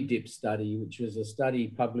Moby-Dip study, which was a study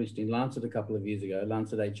published in Lancet a couple of years ago,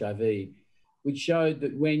 Lancet HIV, which showed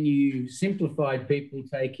that when you simplified people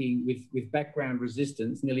taking with background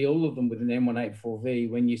resistance, nearly all of them with an M184V,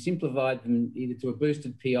 when you simplified them either to a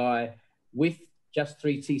boosted PI with just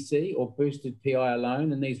 3TC or boosted PI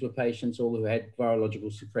alone, and these were patients all who had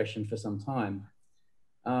virological suppression for some time,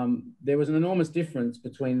 there was an enormous difference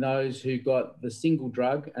between those who got the single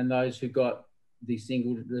drug and those who got the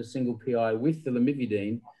single PI with the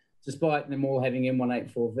lamivudine, despite them all having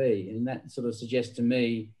M184V. And that sort of suggests to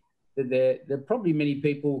me that there are probably many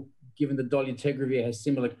people, given that dolutegravir has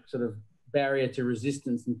similar sort of barrier to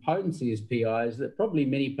resistance and potency as PIs, that probably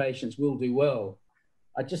many patients will do well.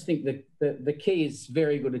 I just think that the key is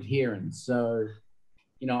very good adherence. So,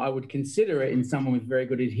 you know, I would consider it in someone with very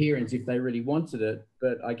good adherence if they really wanted it,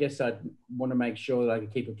 but I guess I'd want to make sure that I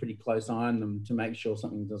could keep a pretty close eye on them to make sure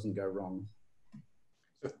something doesn't go wrong.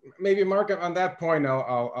 Maybe Mark, on that point,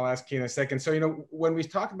 I'll ask you in a second. So, you know, when we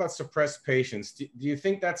talk about suppressed patients, do you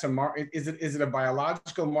think that's a mark? Is it a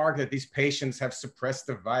biological mark that these patients have suppressed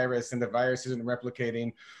the virus and the virus isn't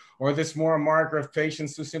replicating, or is this more a marker of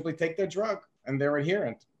patients who simply take their drug and they're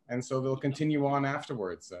adherent, and so they'll continue on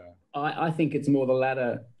afterwards? I think it's more the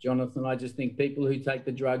latter, Jonathan. I just think people who take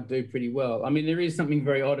the drug do pretty well. I mean, there is something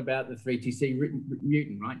very odd about the 3TC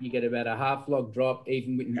mutant, right? You get about a half-log drop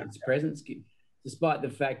even with its presence, despite the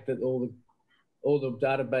fact that all the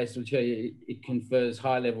database will tell you it confers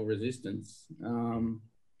high-level resistance.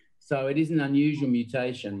 So it is an unusual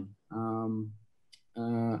mutation.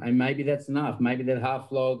 And maybe that's enough. Maybe that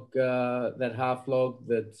half-log that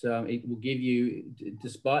it will give you,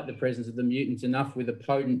 despite the presence of the mutants, enough with a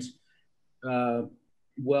potent,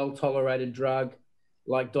 well-tolerated drug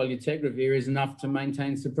like dolutegravir is enough to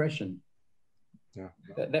maintain suppression. Yeah,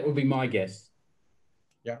 that would be my guess.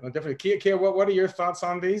 Yeah, no, definitely. Kiat, what are your thoughts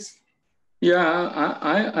on these? Yeah,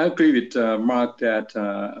 I agree with Mark that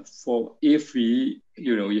for if you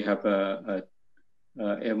have a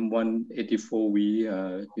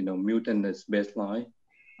M184V mutant as baseline,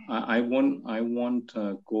 I won't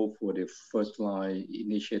go for the first line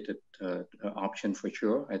initiated option for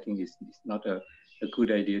sure. I think it's not a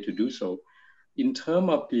good idea to do so. in terms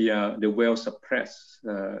of the well-suppressed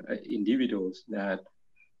individuals, that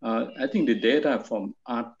I think the data from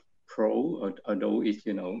ART-PRO, although it's,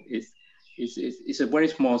 you know, it's a very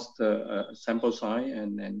small sample size,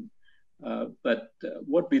 but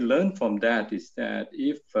what we learned from that is that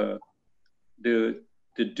if the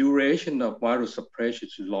duration of viral suppression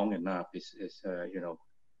is long enough,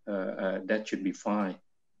 that should be fine.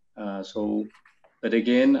 But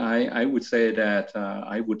again, I would say that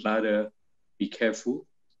I would rather be careful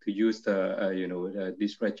to use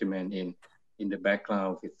this regimen in the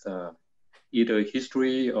background with either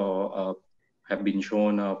history or have been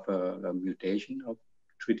shown of a mutation of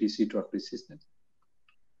 3TC drug resistance.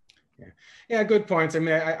 Yeah, good points. I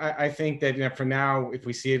mean, I think that, you know, for now, if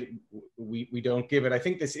we see it, we don't give it. I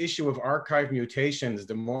think this issue of archive mutations,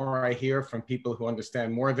 the more I hear from people who understand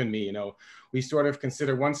more than me, you know, we sort of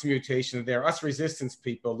consider once a mutation there. Us resistance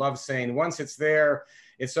people love saying once it's there,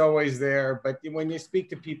 it's always there. But when you speak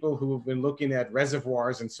to people who have been looking at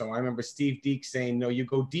reservoirs and so on, I remember Steve Deek saying, no, you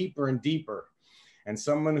go deeper and deeper. And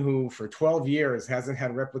someone who for 12 years hasn't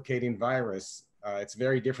had replicating virus, it's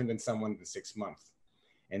very different than someone in 6 months.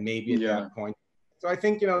 And maybe at that point. So I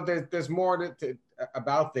think, you know, there's more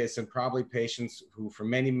about this, and probably patients who for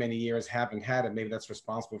many, many years haven't had it. Maybe that's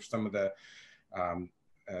responsible for some of the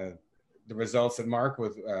results that Mark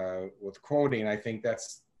was quoting. I think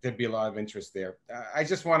there'd be a lot of interest there. I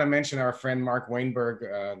just want to mention our friend Mark Weinberg,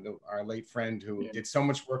 our late friend, who did so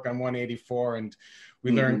much work on 184, and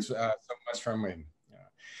we learned so much from him.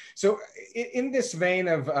 So in this vein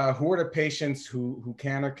of who are the patients who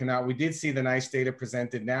can or cannot, we did see the nice data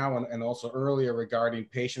presented now and also earlier regarding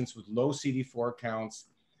patients with low CD4 counts,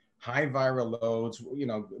 high viral loads. You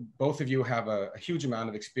know, both of you have a huge amount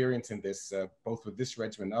of experience in this, both with this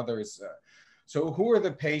regimen and others. So who are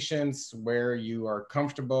the patients where you are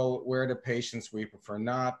comfortable? Where are the patients where you prefer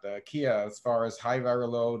not? Kiat, as far as high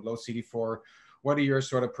viral load, low CD4, what are your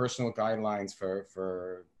sort of personal guidelines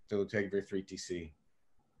for dolutegravir 3TC?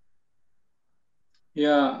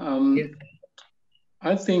 Yeah,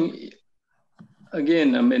 I think,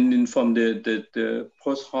 again, I mean, from the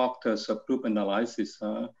post hoc subgroup analysis,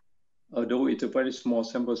 although it's a very small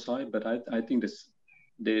sample size, but I think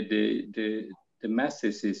the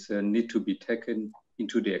message is need to be taken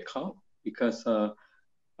into the account, because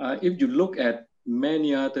if you look at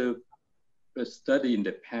many other studies in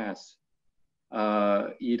the past,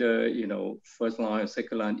 either, you know, first line or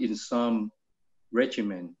second line in some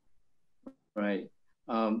regimen, right?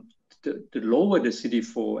 The lower the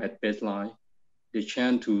CD4 at baseline, the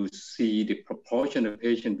chance to see the proportion of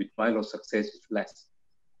patients with viral success is less.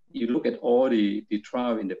 You look at all the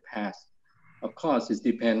trial in the past, of course, it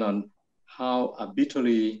depends on how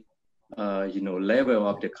arbitrary, level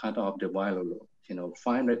of the cutoff the viral load,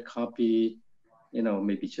 500 copy,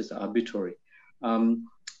 maybe just arbitrary.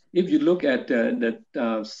 If you look at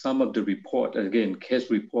some of the report, again, case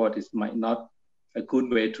report might not a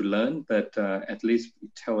good way to learn, but at least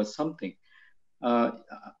tell us something.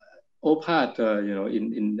 OPAT,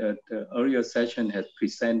 in the earlier session has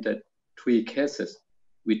presented 3 cases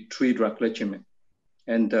with 3 drug regimen.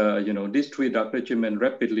 And, these 3 drug regimen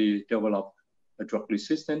rapidly develop a drug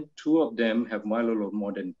resistance. 2 of them have viral load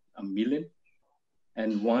more than 1 million.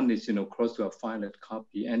 And 1 is, close to a 500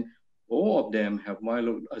 copy. And all of them have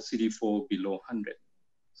viral CD4 below 100.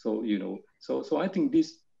 So, so I think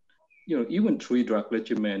this, even 3 drug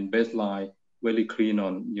regimen baseline very clean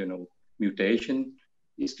on, mutation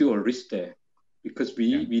is still a risk there, because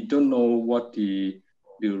we don't know what the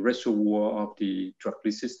reservoir of the drug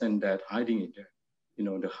resistance that hiding in there.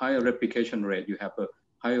 The higher replication rate, you have a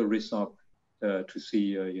higher risk of to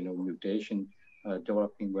see, mutation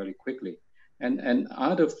developing very quickly. And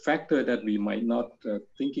other factor that we might not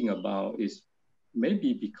thinking about is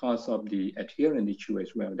maybe because of the adherent issue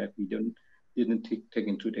as well that we didn't take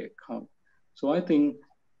into the account. So I think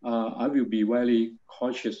I will be very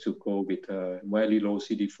cautious to go with very low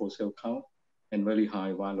CD4 cell count and very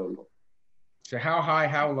high viral load. So how high,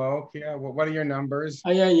 how low? Yeah, what are your numbers?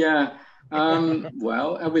 Yeah.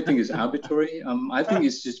 Well, everything is arbitrary. I think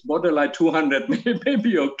it's just borderline 200,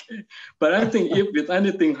 maybe okay. But I think if with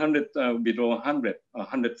anything 100 below 100 or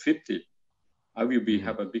 150, I will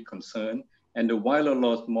have a big concern. And the viral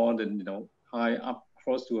loss more than high up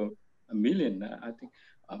close to 1 million. I think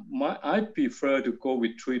I prefer to go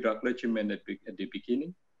with 3 drug regimen at the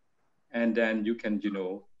beginning, and then you can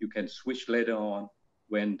switch later on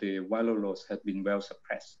when the viral loss has been well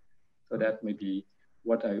suppressed. So that may be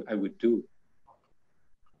what I would do.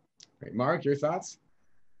 Great. Mark, your thoughts?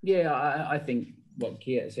 Yeah, I think what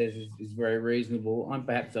Kiat says is very reasonable. I'm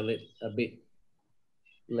perhaps a bit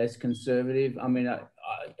less conservative. I mean,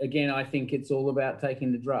 again, I think it's all about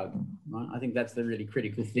taking the drug. Right? I think that's the really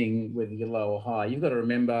critical thing, whether you're low or high. You've got to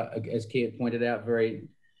remember, as Kiat pointed out very,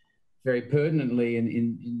 very pertinently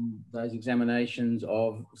in those examinations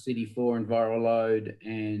of CD4 and viral load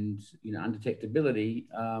and undetectability,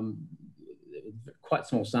 quite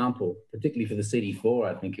small sample, particularly for the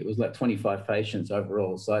CD4. I think it was like 25 patients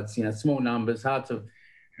overall. So it's small numbers, hard to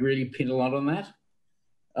really pin a lot on that.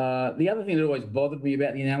 The other thing that always bothered me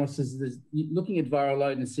about the analysis is looking at viral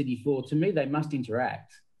load and CD4, to me, they must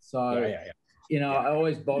interact. So, it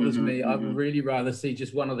always bothers me. I would really rather see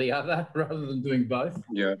just one or the other rather than doing both.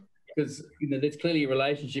 Yeah. Because, there's clearly a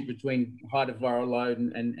relationship between height of viral load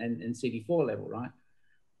and CD4 level, right?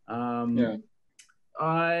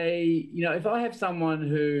 If I have someone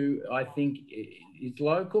who I think is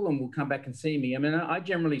local and will come back and see me, I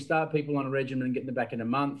generally start people on a regimen and get them back in a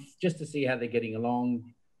month just to see how they're getting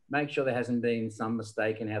along, make sure there hasn't been some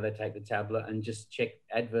mistake in how they take the tablet, and just check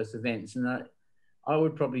adverse events. And I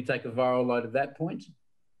would probably take a viral load at that point.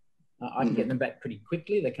 I can get them back pretty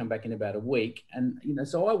quickly. They come back in about a week. And,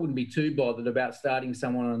 so I wouldn't be too bothered about starting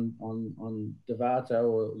someone on Dovato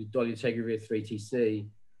or dolutegravir 3TC,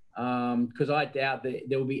 because I doubt that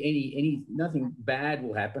there will be nothing bad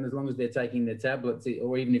will happen as long as they're taking their tablets,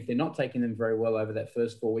 or even if they're not taking them very well over that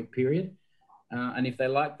first 4-week period. And if they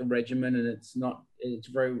like the regimen and it's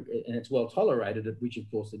well tolerated, which of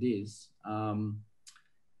course it is,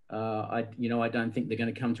 I don't think they're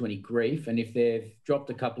going to come to any grief. And if they've dropped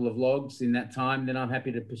a couple of logs in that time, then I'm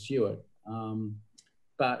happy to pursue it.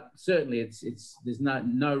 But certainly there's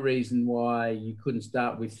no reason why you couldn't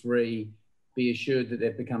start with 3, be assured that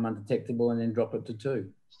they've become undetectable, and then drop it to 2.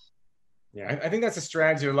 Yeah, I think that's a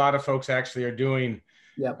strategy a lot of folks actually are doing.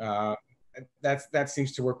 Yeah. That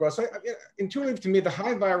seems to work well. So intuitively to me, the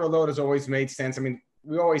high viral load has always made sense.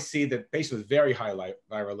 We always see that patients with very high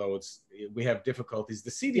viral loads, we have difficulties.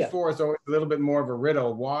 The CD4 is always a little bit more of a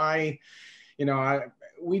riddle. Why?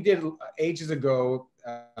 We did ages ago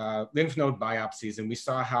lymph node biopsies, and we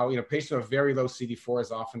saw how patients with very low CD4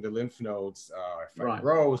 is often the lymph nodes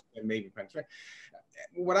grows and maybe penetrate.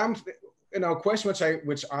 What a question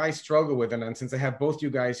which I struggle with, and since I have both you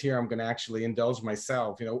guys here, I'm going to actually indulge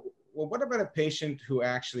myself. Well, what about a patient who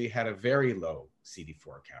actually had a very low CD4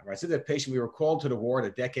 count, right? So the patient, we were called to the ward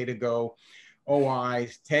a decade ago, OI,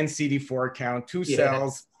 10 CD4 count, 2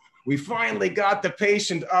 cells. We finally got the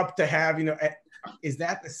patient up to have, is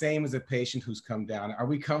that the same as a patient who's come down? Are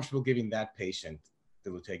we comfortable giving that patient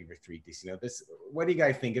the dolutegravir 3TC? What do you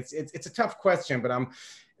guys think? It's a tough question, but I'm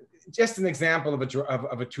just an example of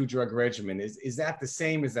a 2-drug regimen. Is that the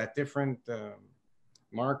same? Is that different?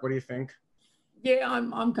 Mark, what do you think? Yeah,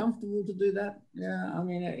 I'm comfortable to do that. Yeah,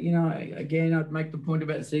 again, I'd make the point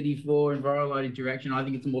about CD4 and viral load interaction. I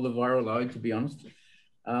think it's more the viral load, to be honest.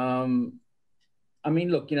 Look,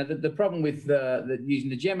 the problem with using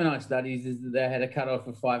the Gemini studies is that they had a cutoff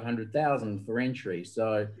of 500,000 for entry.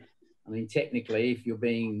 So, technically, if you're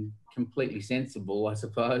being completely sensible, I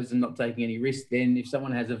suppose, and not taking any risk, then if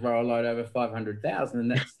someone has a viral load over 500,000,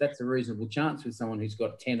 then that's a reasonable chance with someone who's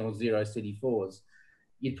got 10 or 0 CD4s.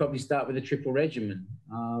 You'd probably start with a triple regimen.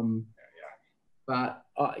 But,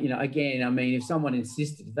 again, if someone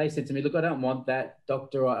insisted, if they said to me, look, I don't want that,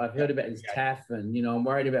 doctor, I've heard about this TAF and, I'm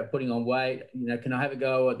worried about putting on weight, can I have a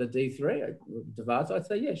go at the D3, Dovato? I'd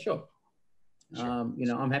say, yeah, sure.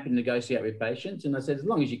 I'm happy to negotiate with patients. And I said, as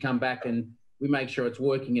long as you come back and we make sure it's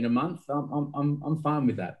working in a month, I'm fine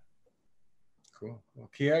with that. Cool. Well,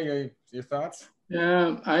 Kiat, your thoughts?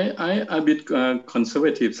 Yeah, I'm a bit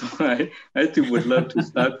conservative, so I would love to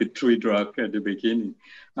start with 3 drugs at the beginning.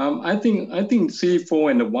 I think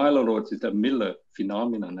CD4 and the viral load is a Miller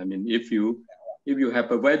phenomenon. If you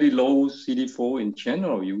have a very low CD4 in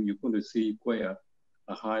general, you're going to see quite a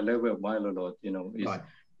high level of viral load. Right.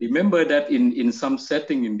 Remember that in some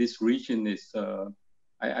setting in this region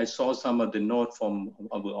I saw some of the note from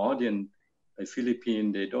our audience, the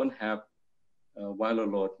Philippines, they don't have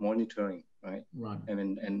viral load monitoring. Right.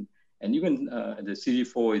 And even the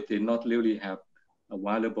CD4, they not really have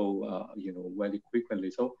available, very frequently.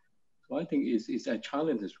 So I think it's a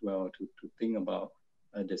challenge as well to think about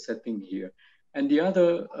the setting here. And the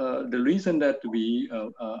other, the reason that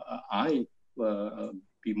I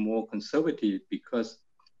be more conservative, because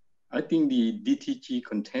I think the DTG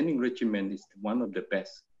containing regimen is one of the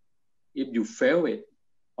best. If you fail it,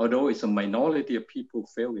 although it's a minority of people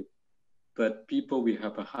fail it, but people will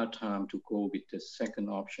have a hard time to go with the second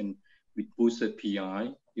option with boosted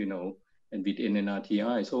PI, and with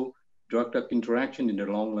NNRTI. So drug-drug interaction in the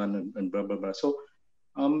long run and blah, blah, blah. So,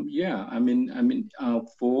 for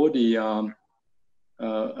the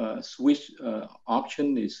switch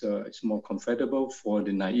option is more comfortable for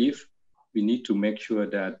the naive. We need to make sure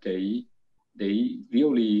that they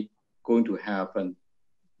really going to have a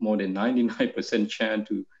more than 99% chance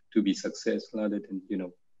to be success rather than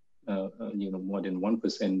more than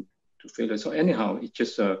 1% to failure. So anyhow, it's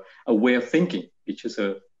just a way of thinking. It's just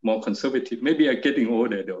a more conservative. Maybe I'm getting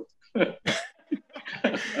older though.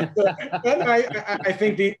 I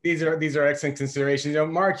think these are excellent considerations.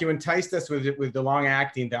 Mark, you enticed us with the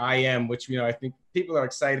long-acting, the IM, which I think people are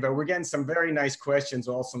excited about. We're getting some very nice questions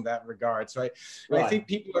also in that regard. So I think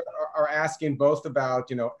people are asking both about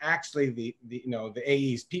actually the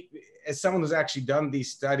AEs. As someone who's actually done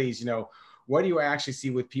these studies, what do you actually see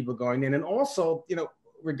with people going in, and also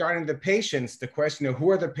regarding the patients, the question of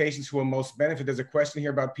who are the patients who will most benefit. There's a question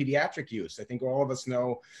here about pediatric use. I think all of us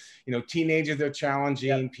know, teenagers, they're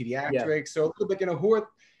challenging, pediatrics. So a little bit,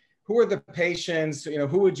 who are the patients,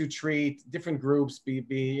 who would you treat, different groups, be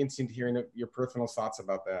interesting to hear your personal thoughts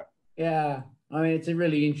about that. Yeah, I mean, it's a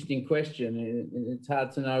really interesting question. It's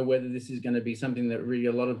hard to know whether this is going to be something that really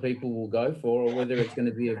a lot of people will go for, or whether it's going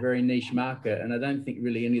to be a very niche market. And I don't think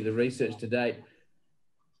really any of the research to date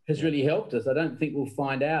has really helped us. I don't think we'll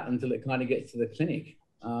find out until it kind of gets to the clinic.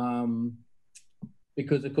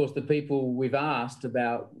 Because of course the people we've asked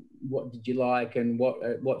about what did you like and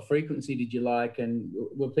what frequency did you like, and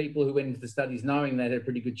were people who went into the studies knowing they had a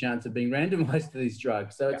pretty good chance of being randomized to these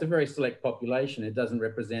drugs. So it's a very select population. It doesn't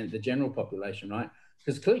represent the general population, right?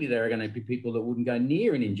 Because clearly there are going to be people that wouldn't go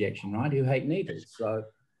near an injection, right, who hate needles. So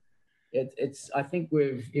I think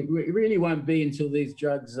it really won't be until these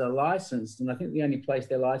drugs are licensed, and I think the only place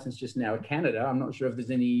they're licensed just now is Canada. I'm not sure if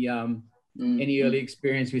there's any early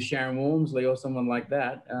experience with Sharon Walmsley or someone like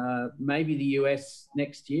that. Maybe the US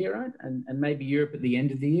next year, right? And maybe Europe at the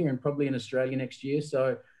end of the year, and probably in Australia next year.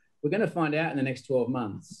 So we're going to find out in the next 12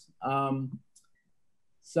 months.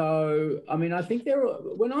 So, I mean, I think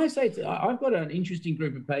when I say, I've got an interesting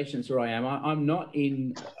group of patients where I am.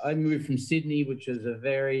 I moved from Sydney, which is a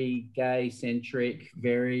very gay-centric,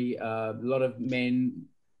 a lot of men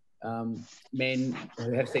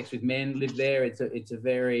who have sex with men live there. It's a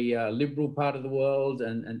very liberal part of the world,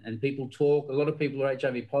 and people talk. A lot of people are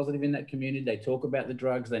HIV positive in that community. They talk about the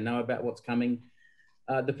drugs. They know about what's coming.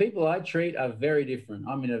 The people I treat are very different.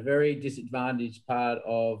 I'm in a very disadvantaged part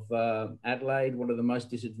of Adelaide, one of the most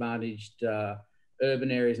disadvantaged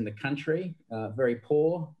urban areas in the country. Very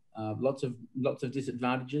poor, lots of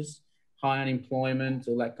disadvantages, high unemployment,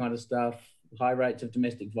 all that kind of stuff, high rates of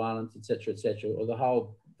domestic violence, et cetera, or the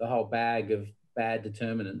whole bag of bad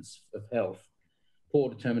determinants of health, poor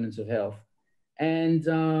determinants of health. And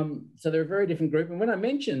so they're a very different group. And when I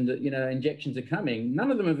mentioned that, injections are coming, none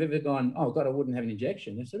of them have ever gone, oh God, I wouldn't have an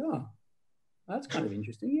injection. They said, oh, that's kind of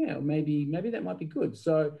interesting. Yeah, maybe that might be good.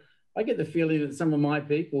 So I get the feeling that some of my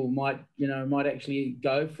people might actually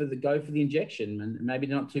go for the injection, and maybe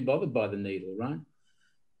not too bothered by the needle, right?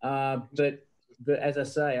 But as I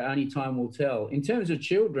say, only time will tell. In terms of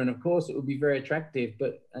children, of course, it would be very attractive,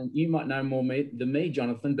 and you might know more than me,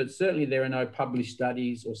 Jonathan, but certainly there are no published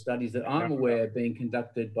studies or studies that I'm aware of being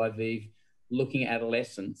conducted by ViiV looking at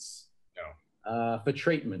adolescents for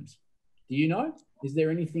treatment. Do you know? Is there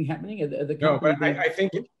anything happening? No, but I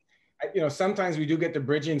think, sometimes we do get the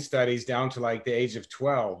bridging studies down to like the age of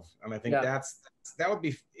 12. And I think that would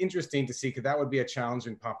be interesting to see, because that would be a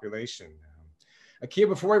challenging population. Kiat,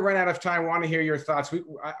 before we run out of time, I want to hear your thoughts.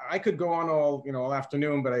 I could go on all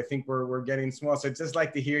afternoon, but I think we're getting small. So I'd just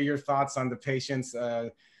like to hear your thoughts on the patients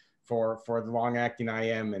for the long-acting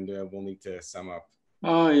IM, and we'll need to sum up.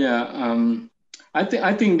 Oh yeah, I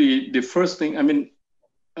think the first thing, I mean,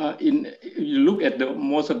 you look at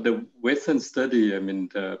most of the Western study. I mean,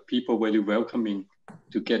 the people very welcoming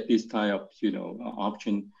to get this type of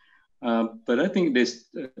option. But I think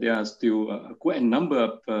there are still quite a number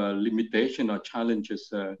of limitations or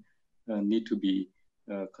challenges need to be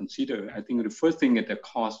considered. I think the first thing is the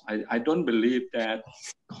cost. I don't believe that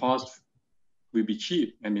cost will be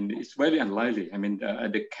cheap. I mean, it's very unlikely. I mean,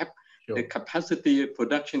 the capacity,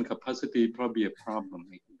 production capacity, probably a problem,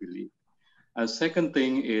 I believe. Second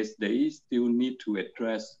thing is they still need to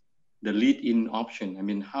address the lead-in option. I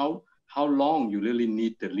mean, how long you really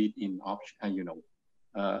need the lead-in option,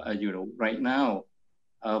 right now,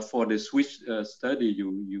 for the switch study,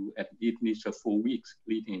 it needs 4 weeks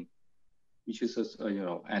lead-in, which is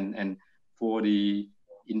and for the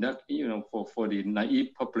for the naive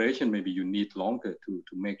population, maybe you need longer to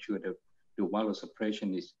make sure that the viral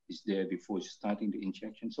suppression is there before starting the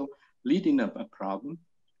injection. So lead-in a problem.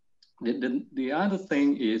 The other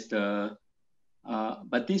thing is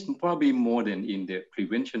but this probably more than in the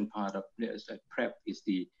prevention part of the PrEP is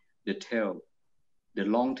the tail. the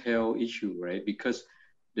long tail issue, right? Because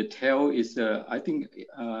the tail is, I think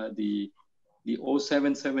the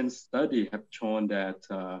 077 study have shown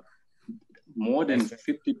that more than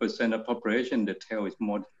 50% of population, the tail is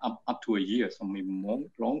more up to a year, so maybe more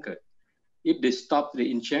longer. If they stop the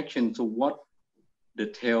injection, so what the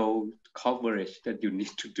tail coverage that you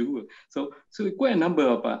need to do? So quite a number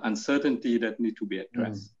of uncertainty that need to be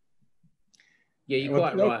addressed. Yeah, you're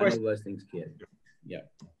quite right on all those things, Kiat. Yeah.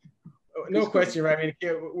 No question, right? I mean,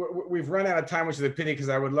 we've run out of time, which is a pity, because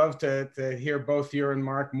I would love to hear both you and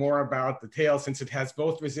Mark more about the tail, since it has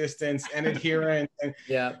both resistance and adherence. And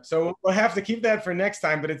yeah. So we'll have to keep that for next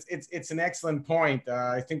time. But it's an excellent point.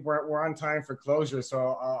 I think we're on time for closure.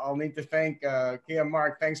 So I'll need to thank Kia,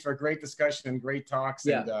 Mark. Thanks for a great discussion and great talks.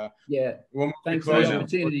 Yeah. And yeah. We'll thanks for the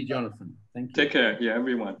opportunity, Jonathan. Thank you. Take care. Yeah,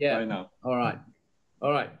 everyone. Yeah. Bye now. All right.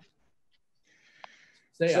 All right.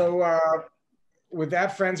 See ya. So with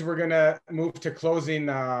that, friends, we're going to move to closing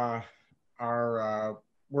our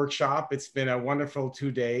workshop. It's been a wonderful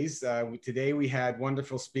 2 days. Today we had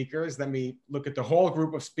wonderful speakers. Let me look at the whole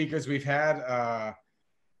group of speakers we've had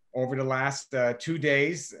over the last 2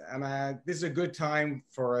 days. And this is a good time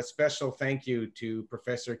for a special thank you to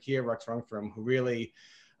Professor Kiat Ruxrungtham, who really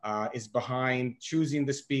is behind choosing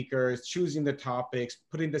the speakers, choosing the topics,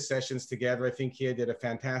 putting the sessions together. I think Kiat did a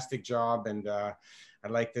fantastic job, and I'd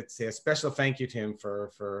like to say a special thank you to him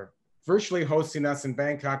for virtually hosting us in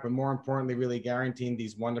Bangkok, but more importantly, really guaranteeing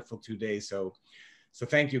these wonderful 2 days. So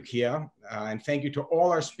thank you, Kiat, and thank you to all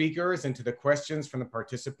our speakers and to the questions from the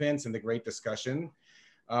participants and the great discussion.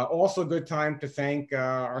 Also a good time to thank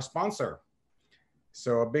our sponsor.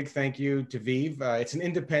 So a big thank you to VIV. It's an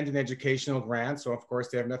independent educational grant. So of course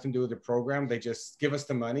they have nothing to do with the program. They just give us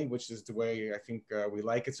the money, which is the way I think we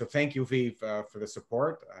like it. So thank you, VIV, for the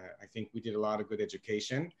support. I think we did a lot of good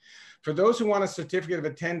education. For those who want a certificate of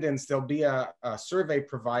attendance, there'll be a survey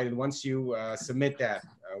provided. Once you submit that,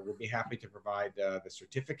 we'll be happy to provide the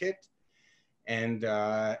certificate. And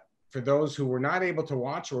for those who were not able to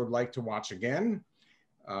watch or would like to watch again,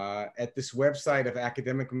 at this website of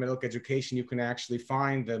Academic and Medical Education, you can actually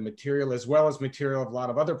find the material as well as material of a lot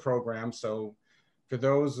of other programs. So for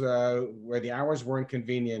those where the hours weren't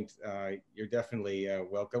convenient, you're definitely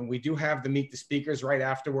welcome. We do have the Meet the Speakers right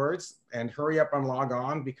afterwards, and hurry up and log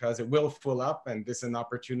on because it will fill up, and this is an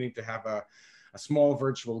opportunity to have a small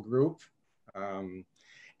virtual group.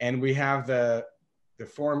 And we have the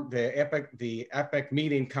EPIC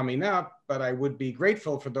meeting coming up, but I would be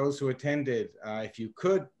grateful for those who attended if you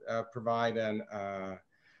could provide a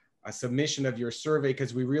submission of your survey,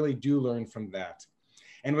 because we really do learn from that.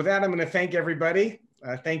 And with that, I'm going to thank everybody.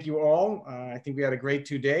 Thank you all. I think we had a great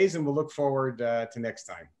 2 days, and we'll look forward to next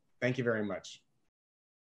time. Thank you very much.